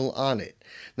skin still on it.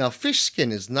 Now, fish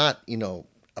skin is not,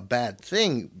 a bad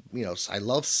thing. I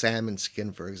love salmon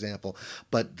skin, for example,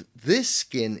 but this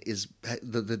skin is,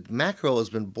 the mackerel has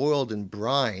been boiled in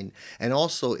brine, and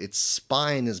also its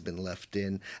spine has been left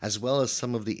in, as well as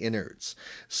some of the innards.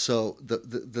 So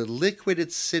the liquid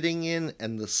it's sitting in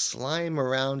and the slime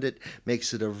around it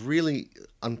makes it a really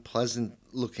unpleasant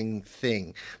looking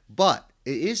thing. But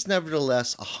it is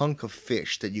nevertheless a hunk of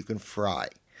fish that you can fry.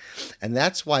 And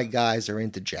that's why guys are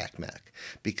into Jack Mac,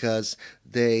 because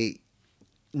they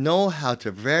know how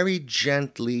to very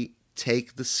gently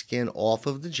take the skin off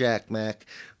of the Jack Mac,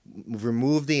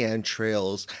 remove the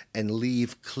entrails, and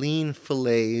leave clean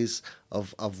fillets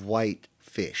of white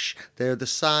fish. They're the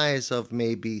size of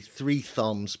maybe 3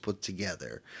 thumbs put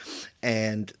together.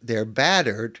 And they're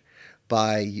battered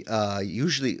by,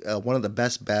 usually one of the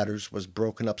best batters was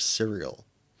broken up cereal.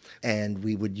 And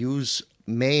we would use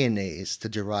mayonnaise to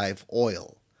derive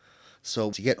oil.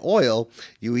 So to get oil,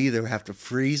 you either have to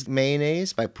freeze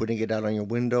mayonnaise by putting it out on your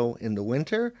window in the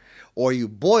winter, or you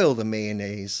boil the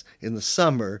mayonnaise in the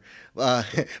summer.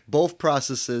 Both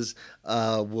processes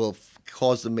will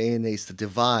cause the mayonnaise to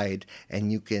divide,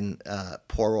 and you can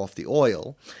pour off the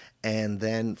oil and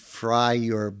then fry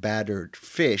your battered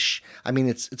fish. I mean,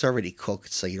 it's already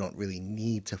cooked, so you don't really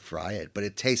need to fry it, but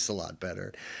it tastes a lot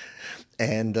better.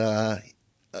 And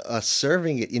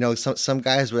serving it, some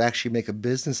guys would actually make a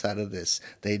business out of this.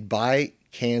 They'd buy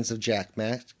cans of Jack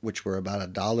Mac, which were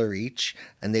about $1 each,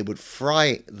 and they would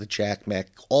fry the Jack Mac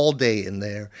all day in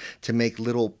there to make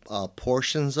little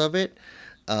portions of it,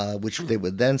 which they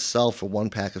would then sell for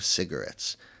 1 pack of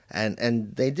cigarettes.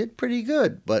 And they did pretty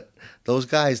good, but those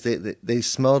guys, they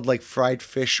smelled like fried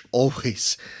fish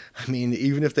always. I mean,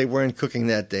 even if they weren't cooking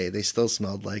that day, they still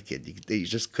smelled like it. You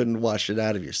just couldn't wash it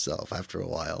out of yourself after a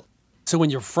while. So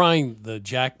when you're frying the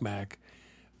Jack Mac,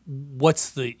 what's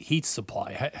the heat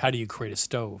supply? How do you create a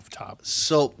stove top?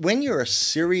 So when you're a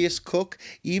serious cook,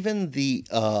 even the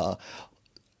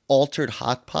altered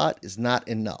hot pot is not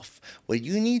enough. What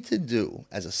you need to do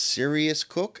as a serious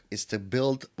cook is to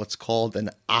build what's called an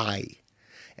eye.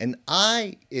 An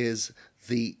eye is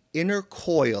the inner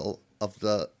coil of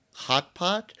the hot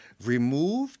pot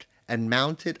removed and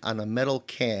mounted on a metal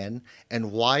can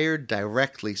and wired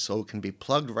directly so it can be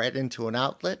plugged right into an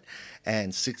outlet,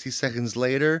 and 60 seconds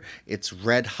later it's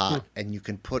red hot and you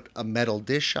can put a metal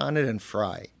dish on it and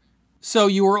fry. So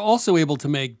you were also able to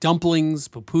make dumplings,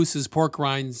 pupusas, pork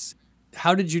rinds.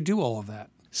 How did you do all of that?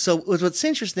 So what's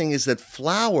interesting is that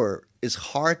flour is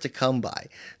hard to come by.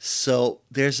 So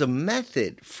there's a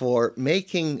method for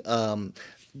making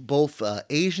both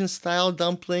Asian-style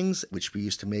dumplings, which we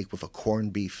used to make with a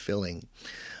corned beef filling,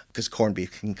 because corned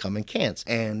beef can come in cans.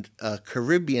 And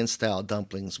Caribbean-style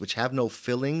dumplings, which have no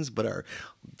fillings but are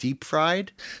deep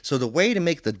fried. So the way to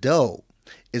make the dough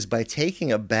is by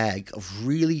taking a bag of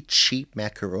really cheap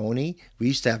macaroni. We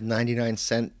used to have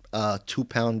 99-cent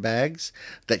 2-pound bags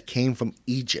that came from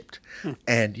Egypt.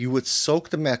 And you would soak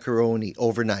the macaroni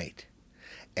overnight.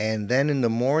 And then in the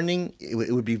morning,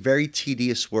 it would be very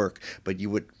tedious work, but you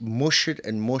would mush it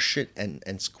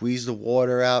and squeeze the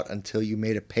water out until you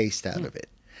made a paste out of it.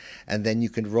 And then you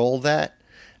can roll that.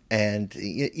 And,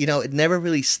 it never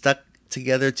really stuck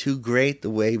together too great the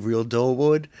way real dough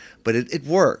would, but it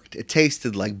worked. It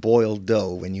tasted like boiled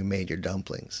dough when you made your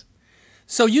dumplings.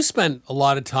 So you spent a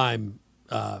lot of time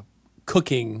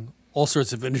cooking all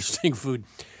sorts of interesting food.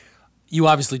 You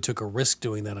obviously took a risk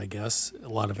doing that, I guess, a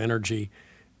lot of energy.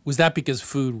 Was that because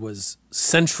food was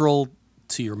central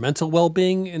to your mental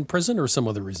well-being in prison or some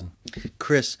other reason?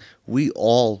 Chris, we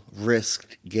all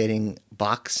risked getting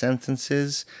box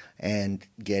sentences and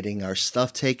getting our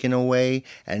stuff taken away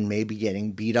and maybe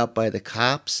getting beat up by the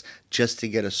cops just to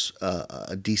get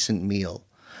a decent meal.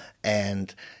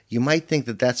 And you might think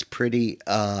that that's pretty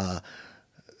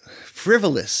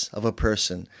frivolous of a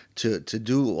person to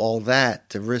do all that,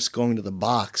 to risk going to the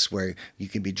box where you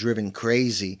can be driven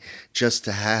crazy just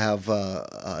to have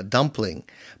a dumpling.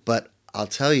 But I'll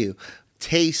tell you,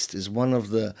 taste is one of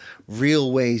the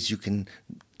real ways you can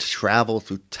travel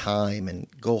through time and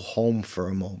go home for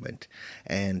a moment.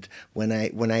 And when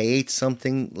I ate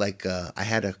something like I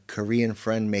had a Korean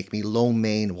friend make me lo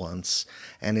mein once,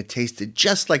 and it tasted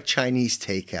just like Chinese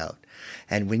takeout.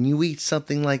 And when you eat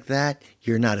something like that,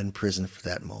 you're not in prison for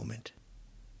that moment.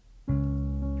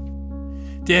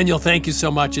 Daniel, thank you so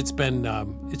much. It's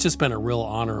just been a real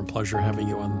honor and pleasure having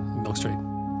you on Milk Street.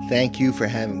 Thank you for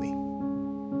having me.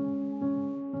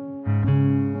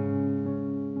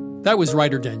 That was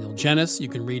writer Daniel Jennis. You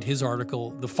can read his article,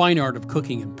 The Fine Art of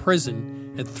Cooking in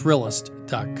Prison, at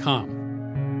Thrillist.com.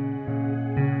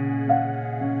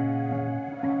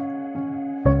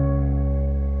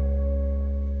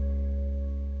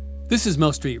 This is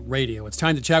Milk Street Radio. It's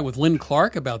time to chat with Lynn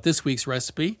Clark about this week's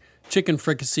recipe, chicken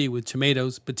fricassee with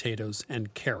tomatoes, potatoes,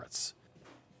 and carrots.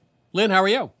 Lynn, how are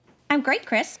you? I'm great,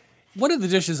 Chris. One of the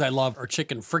dishes I love are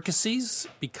chicken fricassees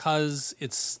because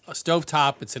it's a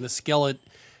stovetop, it's in a skillet.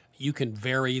 You can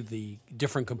vary the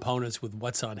different components with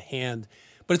what's on hand.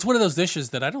 But it's one of those dishes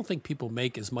that I don't think people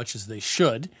make as much as they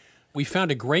should. We found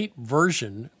a great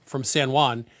version from San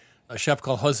Juan, a chef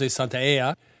called Jose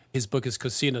Santaella. His book is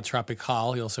Cocina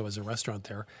Tropical. He also has a restaurant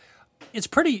there. It's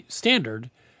pretty standard,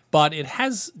 but it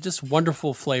has just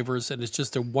wonderful flavors, and it's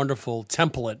just a wonderful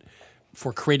template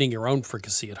for creating your own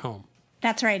fricassee at home.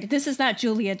 That's right. This is not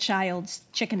Julia Child's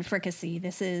chicken fricassee.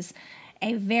 This is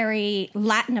a very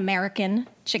Latin American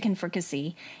chicken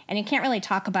fricassee. And you can't really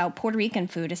talk about Puerto Rican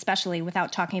food, especially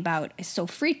without talking about a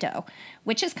sofrito,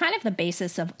 which is kind of the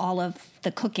basis of all of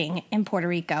the cooking in Puerto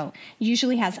Rico. It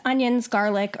usually has onions,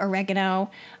 garlic, oregano,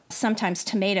 sometimes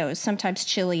tomatoes, sometimes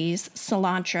chilies,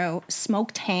 cilantro,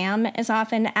 smoked ham is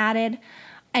often added.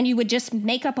 And you would just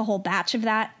make up a whole batch of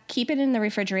that, keep it in the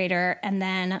refrigerator, and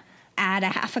then add a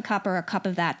half a cup or a cup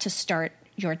of that to start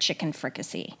your chicken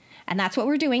fricassee. And that's what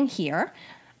we're doing here.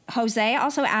 Jose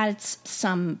also adds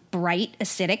some bright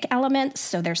acidic elements.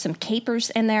 So there's some capers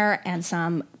in there and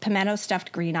some pimento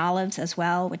stuffed green olives as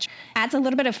well, which adds a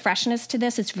little bit of freshness to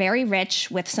this. It's very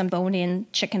rich with some bone-in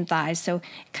chicken thighs. So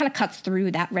it kind of cuts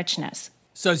through that richness.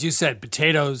 So as you said,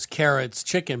 potatoes, carrots,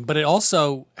 chicken, but it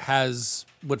also has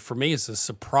what for me is a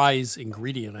surprise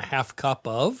ingredient, a half cup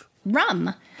of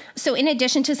rum. So in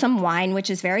addition to some wine, which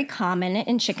is very common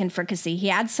in chicken fricassee, he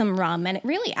adds some rum, and it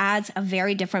really adds a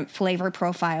very different flavor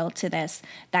profile to this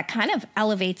that kind of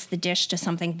elevates the dish to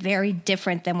something very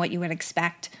different than what you would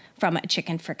expect from a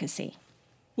chicken fricassee.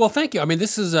 Well, thank you. I mean,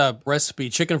 this is a recipe,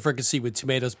 chicken fricassee with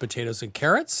tomatoes, potatoes, and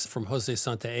carrots from Jose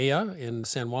Santaella in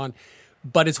San Juan.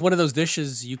 But it's one of those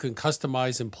dishes you can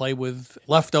customize and play with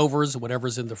leftovers,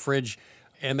 whatever's in the fridge.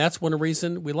 And that's one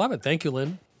reason we love it. Thank you,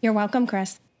 Lynn. You're welcome,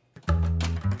 Chris.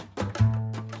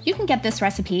 You can get this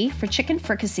recipe for chicken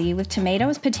fricassee with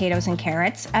tomatoes, potatoes, and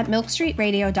carrots at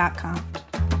milkstreetradio.com.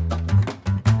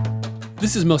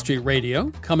 This is Milk Street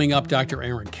Radio. Coming up, Dr.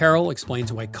 Aaron Carroll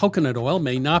explains why coconut oil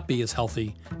may not be as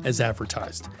healthy as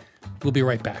advertised. We'll be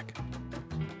right back.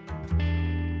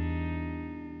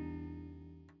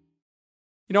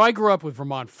 You know, I grew up with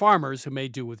Vermont farmers who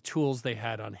made do with tools they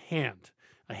had on hand.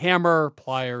 A hammer,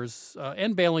 pliers,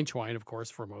 and baling twine, of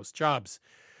course, for most jobs.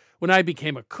 When I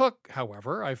became a cook,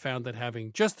 however, I found that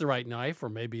having just the right knife or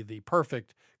maybe the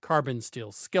perfect carbon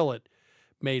steel skillet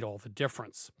made all the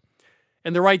difference.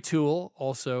 And the right tool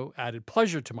also added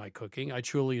pleasure to my cooking. I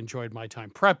truly enjoyed my time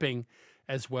prepping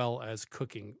as well as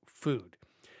cooking food.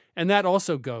 And that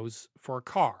also goes for a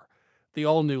car. The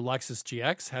all-new Lexus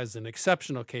GX has an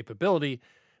exceptional capability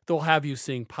that will have you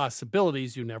seeing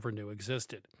possibilities you never knew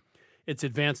existed. Its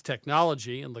advanced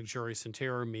technology and luxurious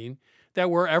interior mean that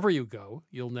wherever you go,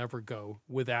 you'll never go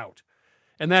without.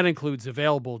 And that includes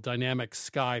available dynamic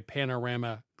sky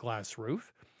panorama glass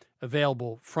roof,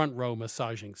 available front row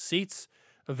massaging seats,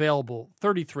 available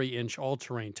 33-inch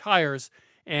all-terrain tires,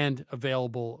 and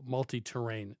available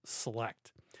multi-terrain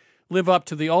select. Live up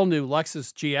to the all-new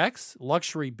Lexus GX,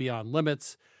 luxury beyond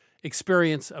limits.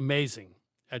 Experience amazing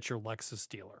at your Lexus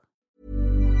dealer.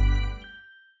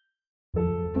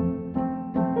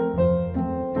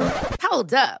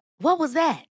 Hold up. What was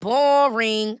that?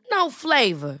 Boring. No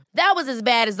flavor. That was as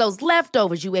bad as those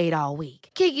leftovers you ate all week.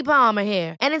 Keke Palmer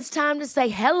here, and it's time to say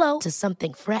hello to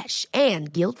something fresh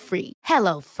and guilt-free.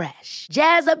 HelloFresh.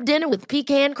 Jazz up dinner with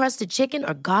pecan-crusted chicken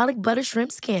or garlic butter shrimp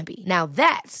scampi. Now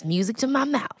that's music to my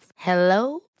mouth.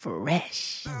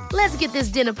 HelloFresh. Let's get this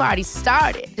dinner party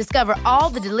started. Discover all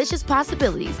the delicious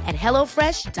possibilities at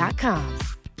HelloFresh.com.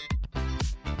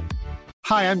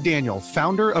 Hi, I'm Daniel,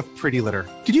 founder of Pretty Litter.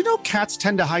 Did you know cats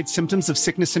tend to hide symptoms of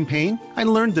sickness and pain? I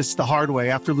learned this the hard way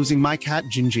after losing my cat,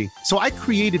 Gingy. So I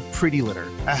created Pretty Litter,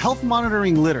 a health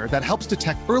monitoring litter that helps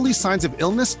detect early signs of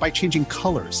illness by changing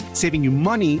colors, saving you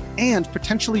money and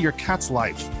potentially your cat's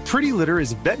life. Pretty Litter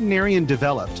is veterinarian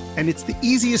developed, and it's the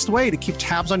easiest way to keep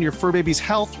tabs on your fur baby's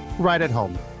health right at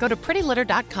home. Go to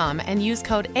prettylitter.com and use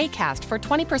code ACAST for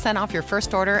 20% off your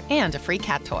first order and a free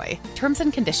cat toy. Terms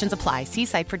and conditions apply. See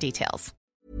site for details.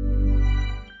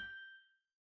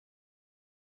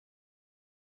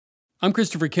 I'm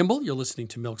Christopher Kimball. You're listening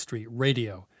to Milk Street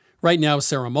Radio. Right now,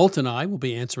 Sarah Molt and I will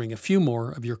be answering a few more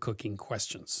of your cooking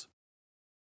questions.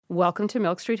 Welcome to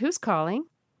Milk Street. Who's calling?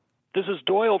 This is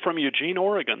Doyle from Eugene,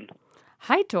 Oregon.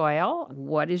 Hi, Doyle.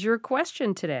 What is your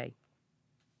question today?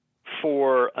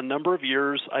 For a number of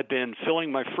years, I've been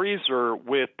filling my freezer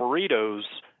with burritos,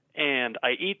 and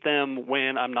I eat them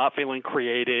when I'm not feeling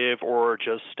creative or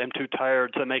just am too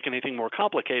tired to make anything more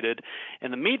complicated.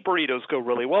 And the meat burritos go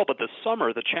really well, but this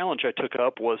summer the challenge I took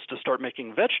up was to start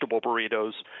making vegetable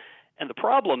burritos. And the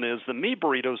problem is the meat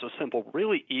burritos assemble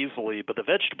really easily, but the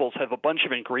vegetables have a bunch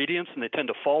of ingredients and they tend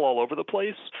to fall all over the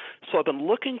place. So I've been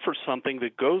looking for something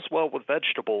that goes well with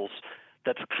vegetables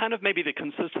that's kind of maybe the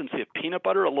consistency of peanut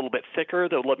butter, a little bit thicker,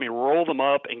 that will let me roll them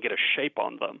up and get a shape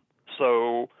on them.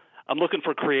 So I'm looking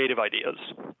for creative ideas.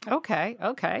 Okay.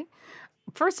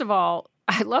 First of all,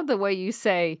 I love the way you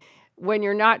say when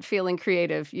you're not feeling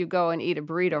creative, you go and eat a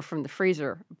burrito from the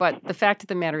freezer. But the fact of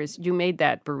the matter is you made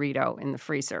that burrito in the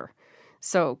freezer.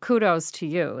 So kudos to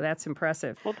you. That's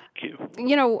impressive. Well, thank you.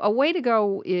 You know, a way to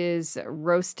go is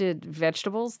roasted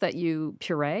vegetables that you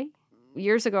puree.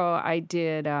 Years ago, I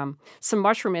did some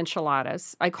mushroom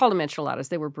enchiladas. I called them enchiladas.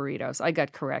 They were burritos. I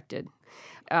got corrected.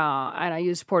 And I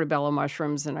used portobello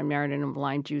mushrooms, and I marinated them with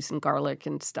lime juice and garlic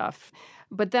and stuff.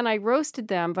 But then I roasted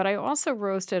them, but I also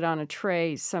roasted on a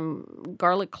tray some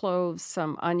garlic cloves,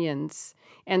 some onions,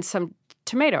 and some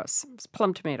tomatoes,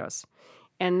 plum tomatoes.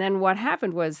 And then what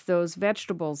happened was those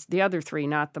vegetables, the other three,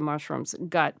 not the mushrooms,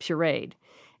 got pureed.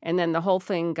 And then the whole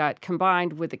thing got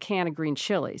combined with a can of green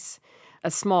chilies. A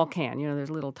small can,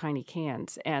 there's little tiny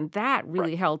cans. And that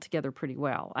really held together pretty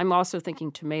well. I'm also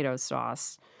thinking tomato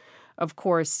sauce. Of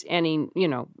course, any,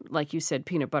 like you said,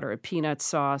 peanut butter, a peanut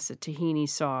sauce, a tahini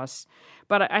sauce.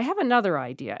 But I have another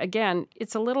idea. Again,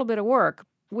 it's a little bit of work,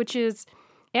 which is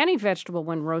any vegetable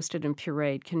when roasted and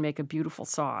pureed can make a beautiful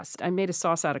sauce. I made a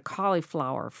sauce out of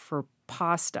cauliflower for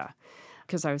pasta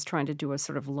because I was trying to do a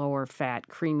sort of lower fat,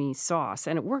 creamy sauce,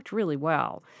 and it worked really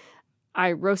well.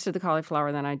 I roasted the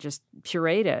cauliflower, then I just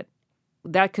pureed it.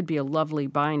 That could be a lovely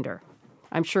binder.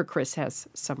 I'm sure Chris has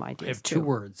some ideas, I have two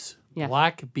words. Yeah.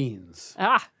 Black beans.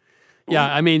 Ah. Yeah,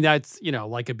 I mean, that's,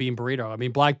 like a bean burrito. I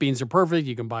mean, black beans are perfect.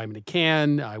 You can buy them in a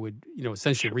can. I would,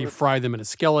 essentially refry them in a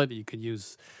skillet. You could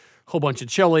use a whole bunch of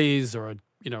chilies or,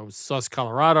 sauce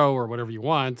Colorado or whatever you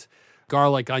want.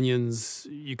 Garlic, onions,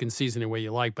 you can season it the way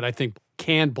you like. But I think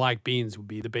canned black beans would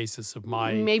be the basis of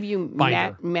my Maybe you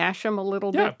mash them a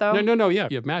little bit, though? No, yeah.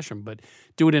 You mash them, but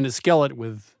do it in a skillet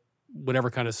with whatever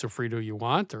kind of sofrito you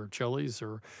want, or chilies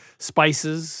or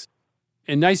spices.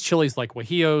 And nice chilies like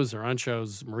guajillos or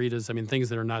anchos, moritas, things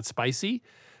that are not spicy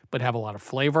but have a lot of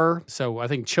flavor. So I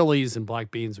think chilies and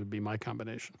black beans would be my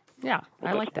combination. Yeah,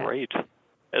 well, I like that. Great.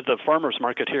 At the farmer's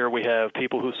market here, we have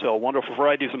people who sell wonderful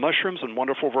varieties of mushrooms and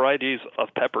wonderful varieties of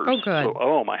peppers. Oh, good. So,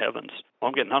 oh, my heavens. Well,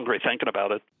 I'm getting hungry thinking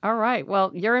about it. All right.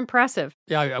 Well, you're impressive.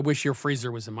 Yeah, I wish your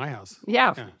freezer was in my house.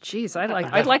 Yeah. Jeez,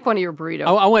 I'd like one of your burritos.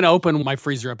 I want to open my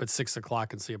freezer up at 6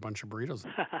 o'clock and see a bunch of burritos.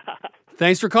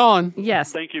 Thanks for calling.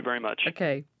 Yes. Thank you very much.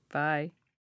 Okay. Bye.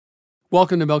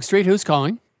 Welcome to Milk Street. Who's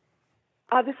calling?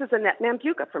 This is Annette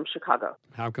Mambuka from Chicago.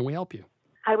 How can we help you?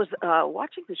 I was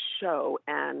watching the show,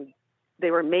 and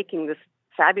they were making this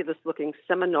fabulous-looking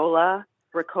Semolina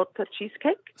ricotta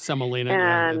cheesecake. Semolina,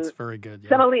 And yeah, it's very good. Yeah.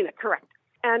 Semolina, correct.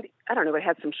 And I don't know, it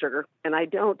had some sugar, and I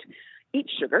don't eat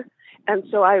sugar. And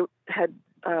so I had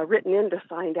written in to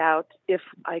find out if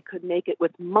I could make it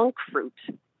with monk fruit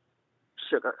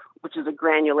sugar, which is a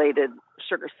granulated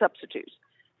sugar substitute.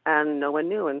 And no one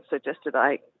knew and suggested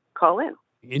I call in.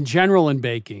 In general, in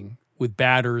baking, with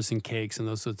batters and cakes and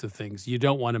those sorts of things, you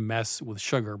don't want to mess with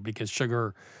sugar because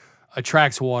sugar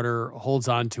attracts water, holds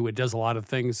on to it, does a lot of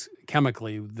things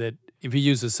chemically that if you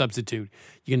use a substitute,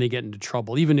 you're going to get into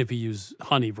trouble. Even if you use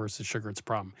honey versus sugar, it's a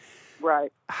problem.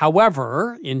 Right.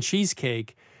 However, in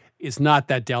cheesecake, it's not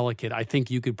that delicate. I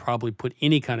think you could probably put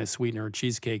any kind of sweetener in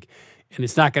cheesecake and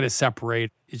it's not going to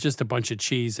separate. It's just a bunch of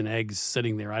cheese and eggs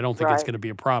sitting there. I don't think it's Right. going to be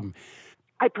a problem.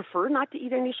 I prefer not to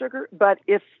eat any sugar, but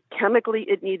if chemically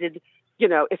it needed,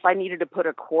 if I needed to put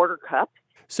a quarter cup.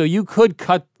 So you could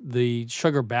cut the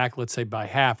sugar back, let's say by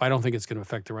half. I don't think it's going to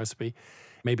affect the recipe.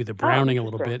 Maybe the browning a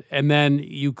little bit. And then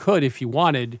you could, if you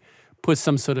wanted, put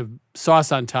some sort of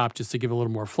sauce on top just to give it a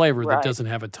little more flavor that Right. doesn't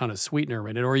have a ton of sweetener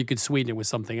in it. Or you could sweeten it with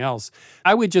something else.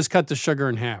 I would just cut the sugar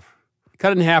in half.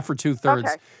 Cut it in half or 2/3.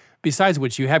 Okay. Besides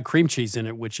which, you have cream cheese in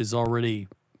it, which is already,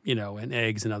 and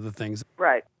eggs and other things.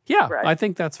 Right. Yeah, Right. I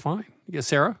think that's fine. Yeah,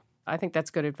 Sarah? I think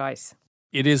that's good advice.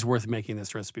 It is worth making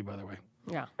this recipe, by the way.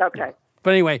 Yeah. Okay.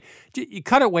 But anyway, you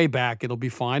cut it way back; it'll be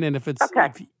fine. And if it's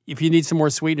if you need some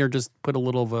more sweetener, just put a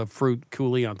little of a fruit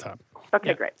coulis on top.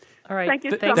 Okay, great. All right. Thank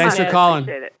you so Thanks much. for calling.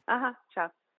 I appreciate it.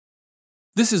 Ciao.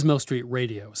 This is Milk Street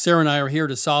Radio. Sarah and I are here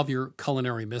to solve your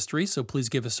culinary mystery, so please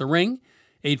give us a ring,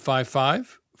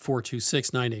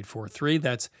 855-426-9843.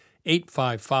 That's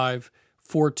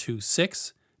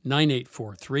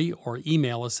 855-426-9843, or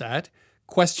email us at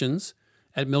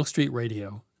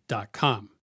questions@milkstreetradio.com.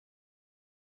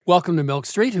 Welcome to Milk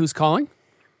Street. Who's calling?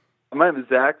 My name is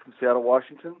Zach from Seattle,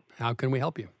 Washington. How can we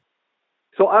help you?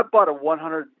 So I bought a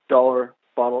 $100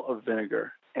 bottle of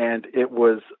vinegar, and it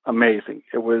was amazing.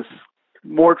 It was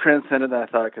more transcendent than I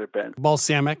thought it could have been.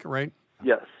 Balsamic, right?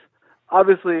 Yes.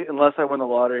 Obviously, unless I win the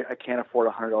lottery, I can't afford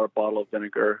a $100 bottle of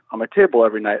vinegar on my table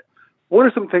every night. What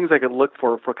are some things I could look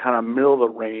for kind of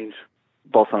middle-of-the-range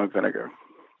balsamic vinegar?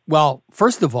 Well,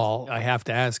 first of all, I have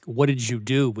to ask, what did you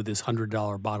do with this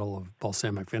 $100 bottle of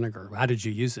balsamic vinegar? How did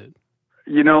you use it?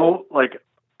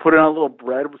 Put it on a little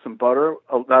bread with some butter.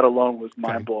 That alone was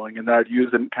mind-blowing. And then I'd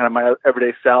use it in kind of my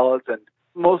everyday salads and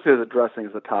mostly as a dressing,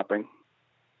 as a topping.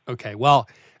 Okay, well,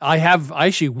 I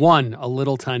actually won a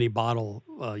little tiny bottle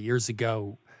years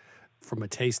ago from a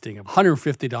tasting of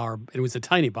 $150. It was a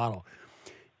tiny bottle.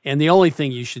 And the only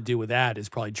thing you should do with that is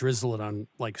probably drizzle it on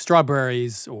like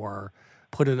strawberries or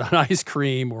put it on ice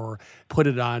cream or put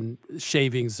it on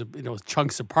shavings,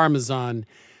 chunks of Parmesan.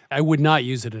 I would not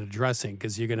use it in a dressing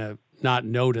because you're going to not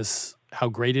notice how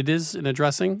great it is in a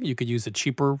dressing. You could use a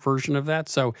cheaper version of that.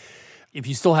 So if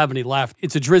you still have any left,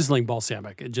 it's a drizzling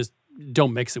balsamic. Just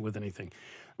don't mix it with anything.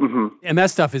 Mm-hmm. And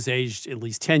that stuff is aged at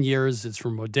least 10 years. It's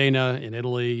from Modena in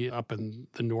Italy, up in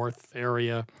the north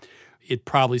area. It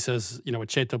probably says,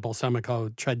 Aceto Balsamico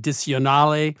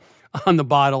Tradizionale on the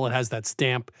bottle. It has that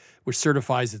stamp which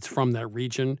certifies it's from that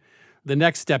region. The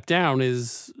next step down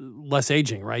is less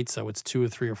aging, right? So it's 2 or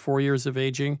 3 or 4 years of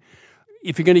aging.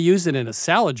 If you're going to use it in a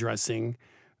salad dressing,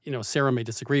 Sarah may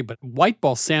disagree, but white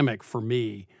balsamic for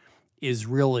me is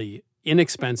really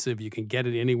inexpensive. You can get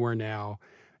it anywhere now.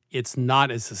 It's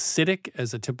not as acidic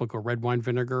as a typical red wine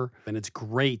vinegar, and it's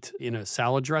great in a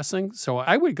salad dressing. So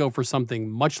I would go for something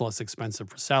much less expensive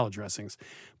for salad dressings.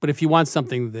 But if you want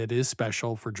something that is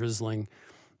special for drizzling,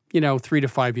 3 to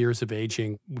 5 years of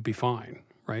aging would be fine,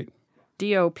 right?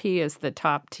 DOP is the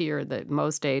top tier, the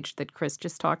most aged that Chris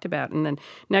just talked about. And then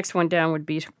next one down would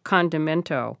be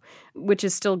Condimento, which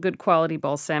is still good quality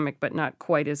balsamic, but not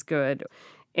quite as good.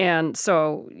 And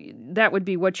so that would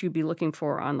be what you'd be looking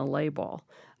for on the label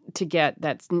to get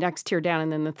that next tier down.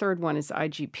 And then the third one is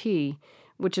IGP,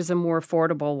 which is a more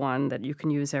affordable one that you can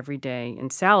use every day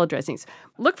in salad dressings.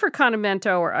 Look for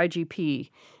Condimento or IGP.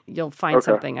 You'll find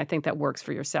something, I think, that works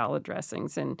for your salad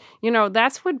dressings. And,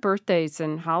 that's what birthdays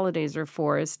and holidays are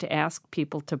for, is to ask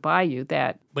people to buy you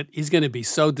that. But he's going to be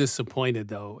so disappointed,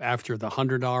 though, after the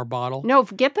 $100 bottle. No,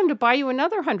 get them to buy you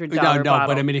another $100 No, bottle.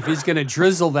 but I mean, if he's going to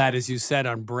drizzle that, as you said,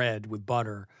 on bread with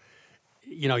butter,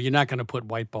 you're not going to put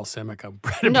white balsamic on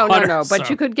bread and No, butter. no. But so-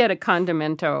 you could get a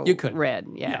condimento You could. red.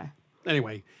 Yeah.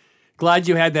 Anyway, glad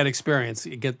you had that experience.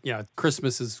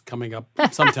 Christmas is coming up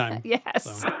sometime.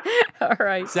 Yes. So. All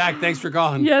right. Zach, thanks for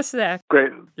calling. Yes, Zach.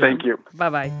 Great. Thank you.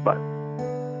 Bye-bye. Bye.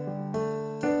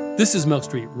 This is Milk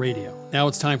Street Radio. Now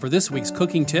it's time for this week's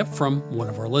cooking tip from one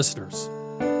of our listeners.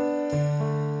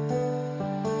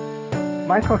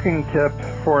 My cooking tip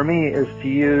for me is to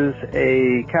use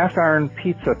a cast iron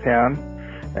pizza pan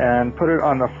and put it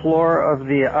on the floor of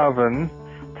the oven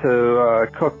to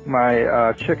cook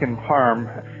my chicken parm.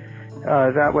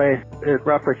 That way it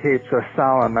replicates a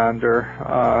salamander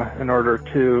in order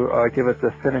to give it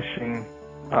the finishing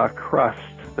crust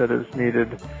that is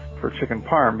needed for chicken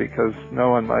parm, because no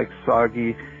one likes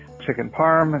soggy chicken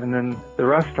parm. And then the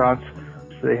restaurants,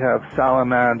 they have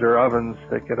salamander ovens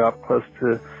that get up close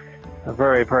to a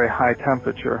very, very high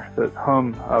temperature that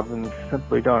home ovens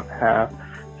simply don't have.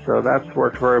 So that's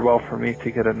worked very well for me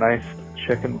to get a nice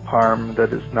chicken parm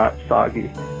that is not soggy.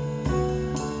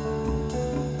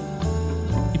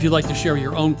 If you'd like to share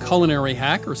your own culinary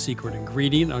hack or secret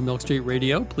ingredient on Milk Street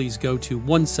Radio, please go to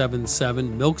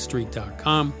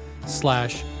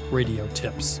 177milkstreet.com/radio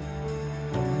tips.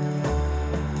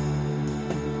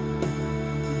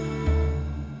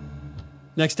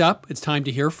 Next up, it's time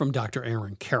to hear from Dr.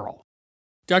 Aaron Carroll.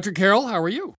 Dr. Carroll, how are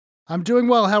you? I'm doing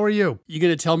well. How are you? You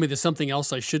going to tell me there's something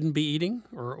else I shouldn't be eating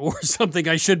or something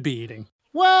I should be eating?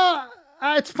 Well,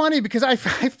 it's funny because I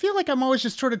feel like I'm always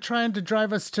just sort of trying to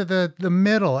drive us to the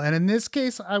middle. And in this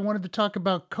case, I wanted to talk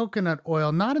about coconut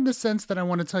oil, not in the sense that I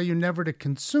want to tell you never to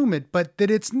consume it, but that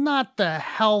it's not the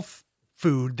health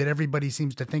food that everybody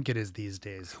seems to think it is these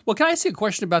days. Well, can I ask you a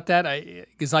question about that?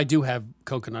 Because I do have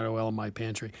coconut oil in my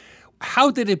pantry.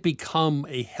 How did it become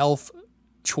a health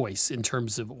choice in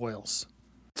terms of oils?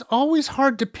 It's always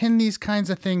hard to pin these kinds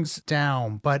of things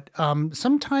down, but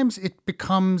sometimes it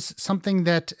becomes something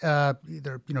that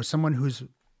either someone who's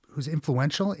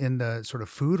influential in the sort of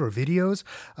food or videos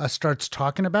starts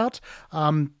talking about.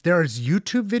 There's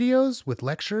YouTube videos with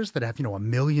lectures that have 1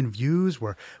 million views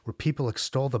where people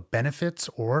extol the benefits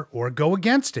or go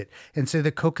against it and say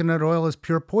that coconut oil is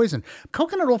pure poison.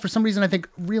 Coconut oil, for some reason, I think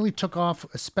really took off,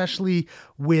 especially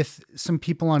with some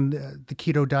people on the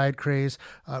keto diet craze,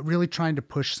 really trying to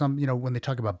push some, when they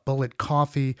talk about bullet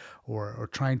coffee or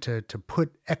trying to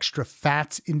put extra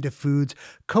fats into foods.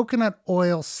 Coconut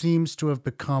oil seems to have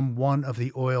become one of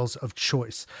the oils of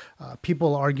choice.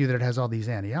 People argue that it has all these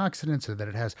antioxidants or that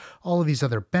it has all of these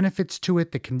other benefits to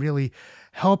it that can really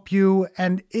help you.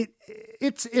 And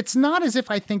it's not as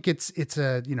if I think it's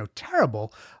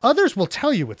terrible. Others will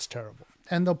tell you it's terrible.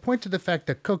 And they'll point to the fact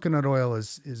that coconut oil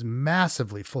is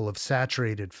massively full of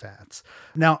saturated fats.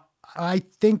 Now, I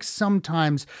think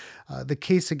sometimes the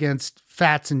case against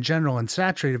fats in general and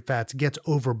saturated fats gets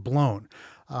overblown.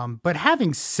 But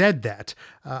having said that,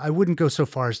 I wouldn't go so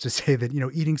far as to say that,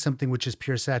 eating something which is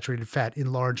pure saturated fat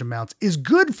in large amounts is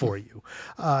good for you.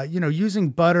 Using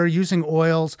butter, using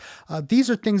oils, these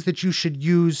are things that you should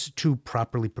use to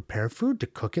properly prepare food, to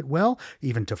cook it well,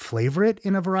 even to flavor it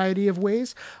in a variety of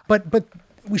ways. But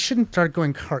we shouldn't start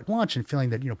going carte blanche and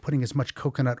feeling that, putting as much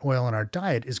coconut oil in our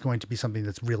diet is going to be something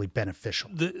that's really beneficial.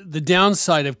 The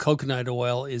downside of coconut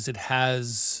oil is it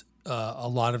has a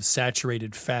lot of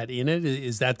saturated fat in it.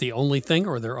 Is that the only thing,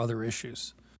 or are there other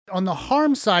issues? On the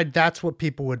harm side, that's what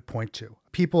people would point to.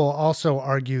 People also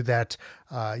argue that,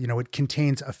 it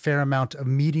contains a fair amount of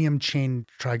medium chain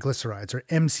triglycerides, or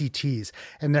MCTs.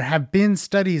 And there have been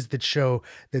studies that show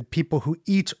that people who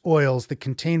eat oils that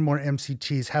contain more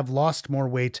MCTs have lost more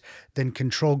weight than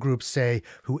control groups, say,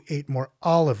 who ate more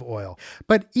olive oil.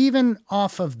 But even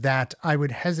off of that, I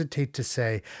would hesitate to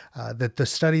say that the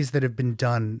studies that have been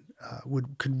done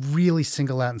could really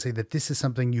single out and say that this is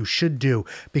something you should do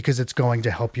because it's going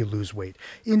to help you lose weight.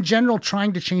 In general,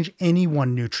 trying to change any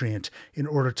one nutrient in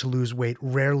order to lose weight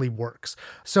rarely works.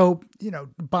 So,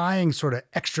 buying sort of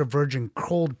extra virgin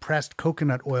cold pressed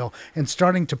coconut oil and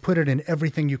starting to put it in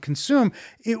everything you consume,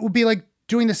 it would be like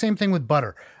doing the same thing with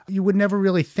butter. You would never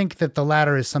really think that the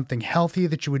latter is something healthy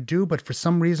that you would do, but for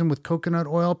some reason with coconut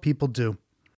oil, people do.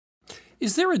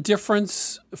 Is there a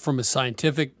difference from a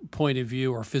scientific point of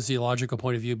view or physiological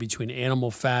point of view between animal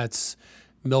fats,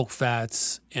 milk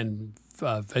fats, and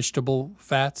vegetable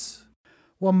fats?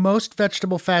 Well, most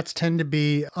vegetable fats tend to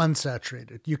be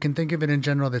unsaturated. You can think of it in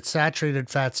general that saturated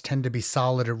fats tend to be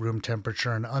solid at room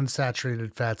temperature and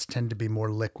unsaturated fats tend to be more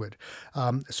liquid.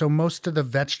 So most of the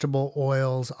vegetable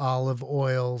oils, olive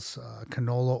oils,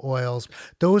 canola oils,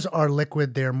 those are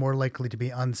liquid. They're more likely to be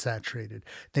unsaturated.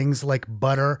 Things like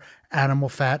butter, animal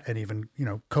fat, and even,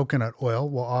 coconut oil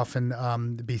will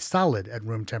often be solid at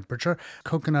room temperature.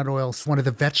 Coconut oil is one of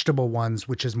the vegetable ones,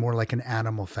 which is more like an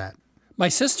animal fat. My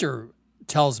sister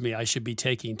tells me I should be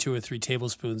taking 2 or 3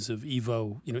 tablespoons of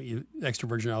Evo, extra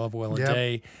virgin olive oil a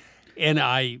day. And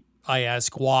I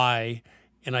ask why,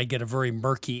 and I get a very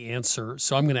murky answer.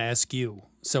 So I'm going to ask you.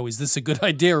 So is this a good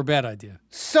idea or a bad idea?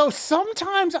 So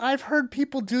sometimes I've heard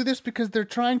people do this because they're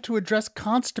trying to address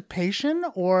constipation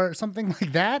or something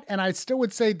like that. And I still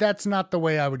would say that's not the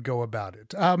way I would go about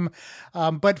it.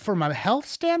 But from a health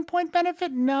standpoint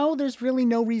benefit, no, there's really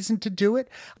no reason to do it.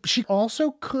 She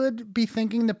also could be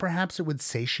thinking that perhaps it would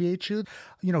satiate you.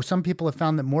 Some people have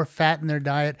found that more fat in their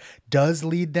diet does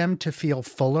lead them to feel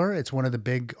fuller. It's one of the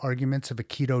big arguments of a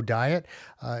keto diet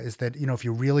is that, if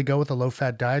you really go with a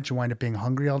low-fat diet, you wind up being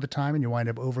hungry all the time and you wind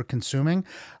up over-consuming.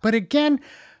 But again,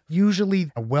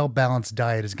 usually a well-balanced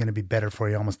diet is going to be better for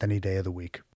you almost any day of the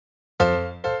week.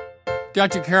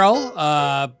 Dr. Carroll,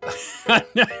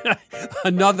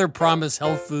 another Promise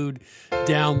Health food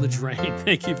down the drain.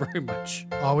 Thank you very much.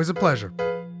 Always a pleasure.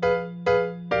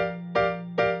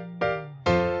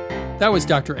 That was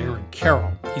Dr. Aaron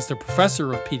Carroll. He's the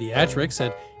professor of pediatrics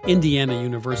at Indiana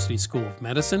University School of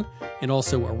Medicine and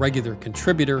also a regular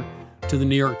contributor to the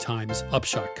New York Times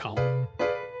Upshot column.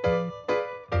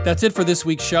 That's it for this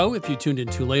week's show. If you tuned in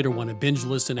too late or want to binge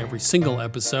listen every single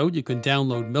episode, you can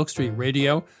download Milk Street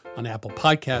Radio on Apple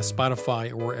Podcasts, Spotify,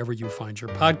 or wherever you find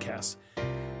your podcasts.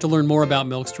 To learn more about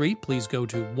Milk Street, please go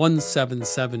to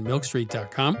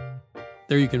 177milkstreet.com.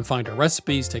 There you can find our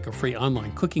recipes, take a free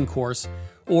online cooking course,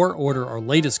 or order our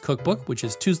latest cookbook, which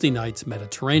is Tuesday Night's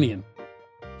Mediterranean.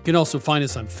 You can also find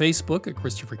us on Facebook at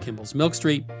Christopher Kimball's Milk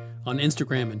Street, on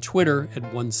Instagram and Twitter at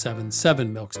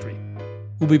 177milkstreet.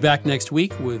 We'll be back next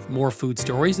week with more food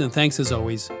stories, and thanks as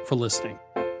always for listening.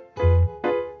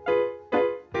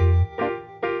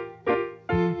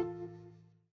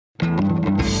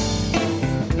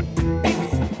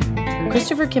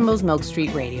 Christopher Kimball's Milk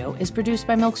Street Radio is produced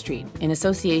by Milk Street in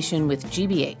association with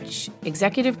GBH,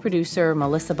 executive producer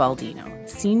Melissa Baldino,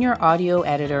 senior audio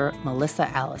editor Melissa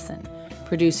Allison,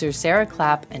 producers Sarah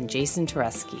Clapp and Jason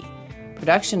Tereski,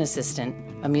 production assistant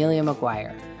Amelia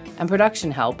McGuire, and production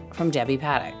help from Debbie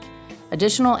Paddock.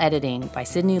 Additional editing by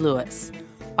Sydney Lewis.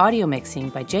 Audio mixing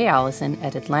by Jay Allison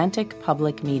at Atlantic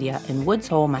Public Media in Woods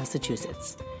Hole,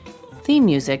 Massachusetts. Theme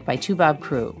music by Toubab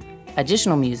Crew.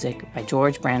 Additional music by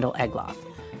George Brandel Egloff.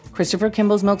 Christopher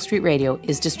Kimball's Milk Street Radio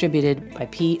is distributed by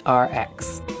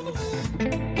PRX.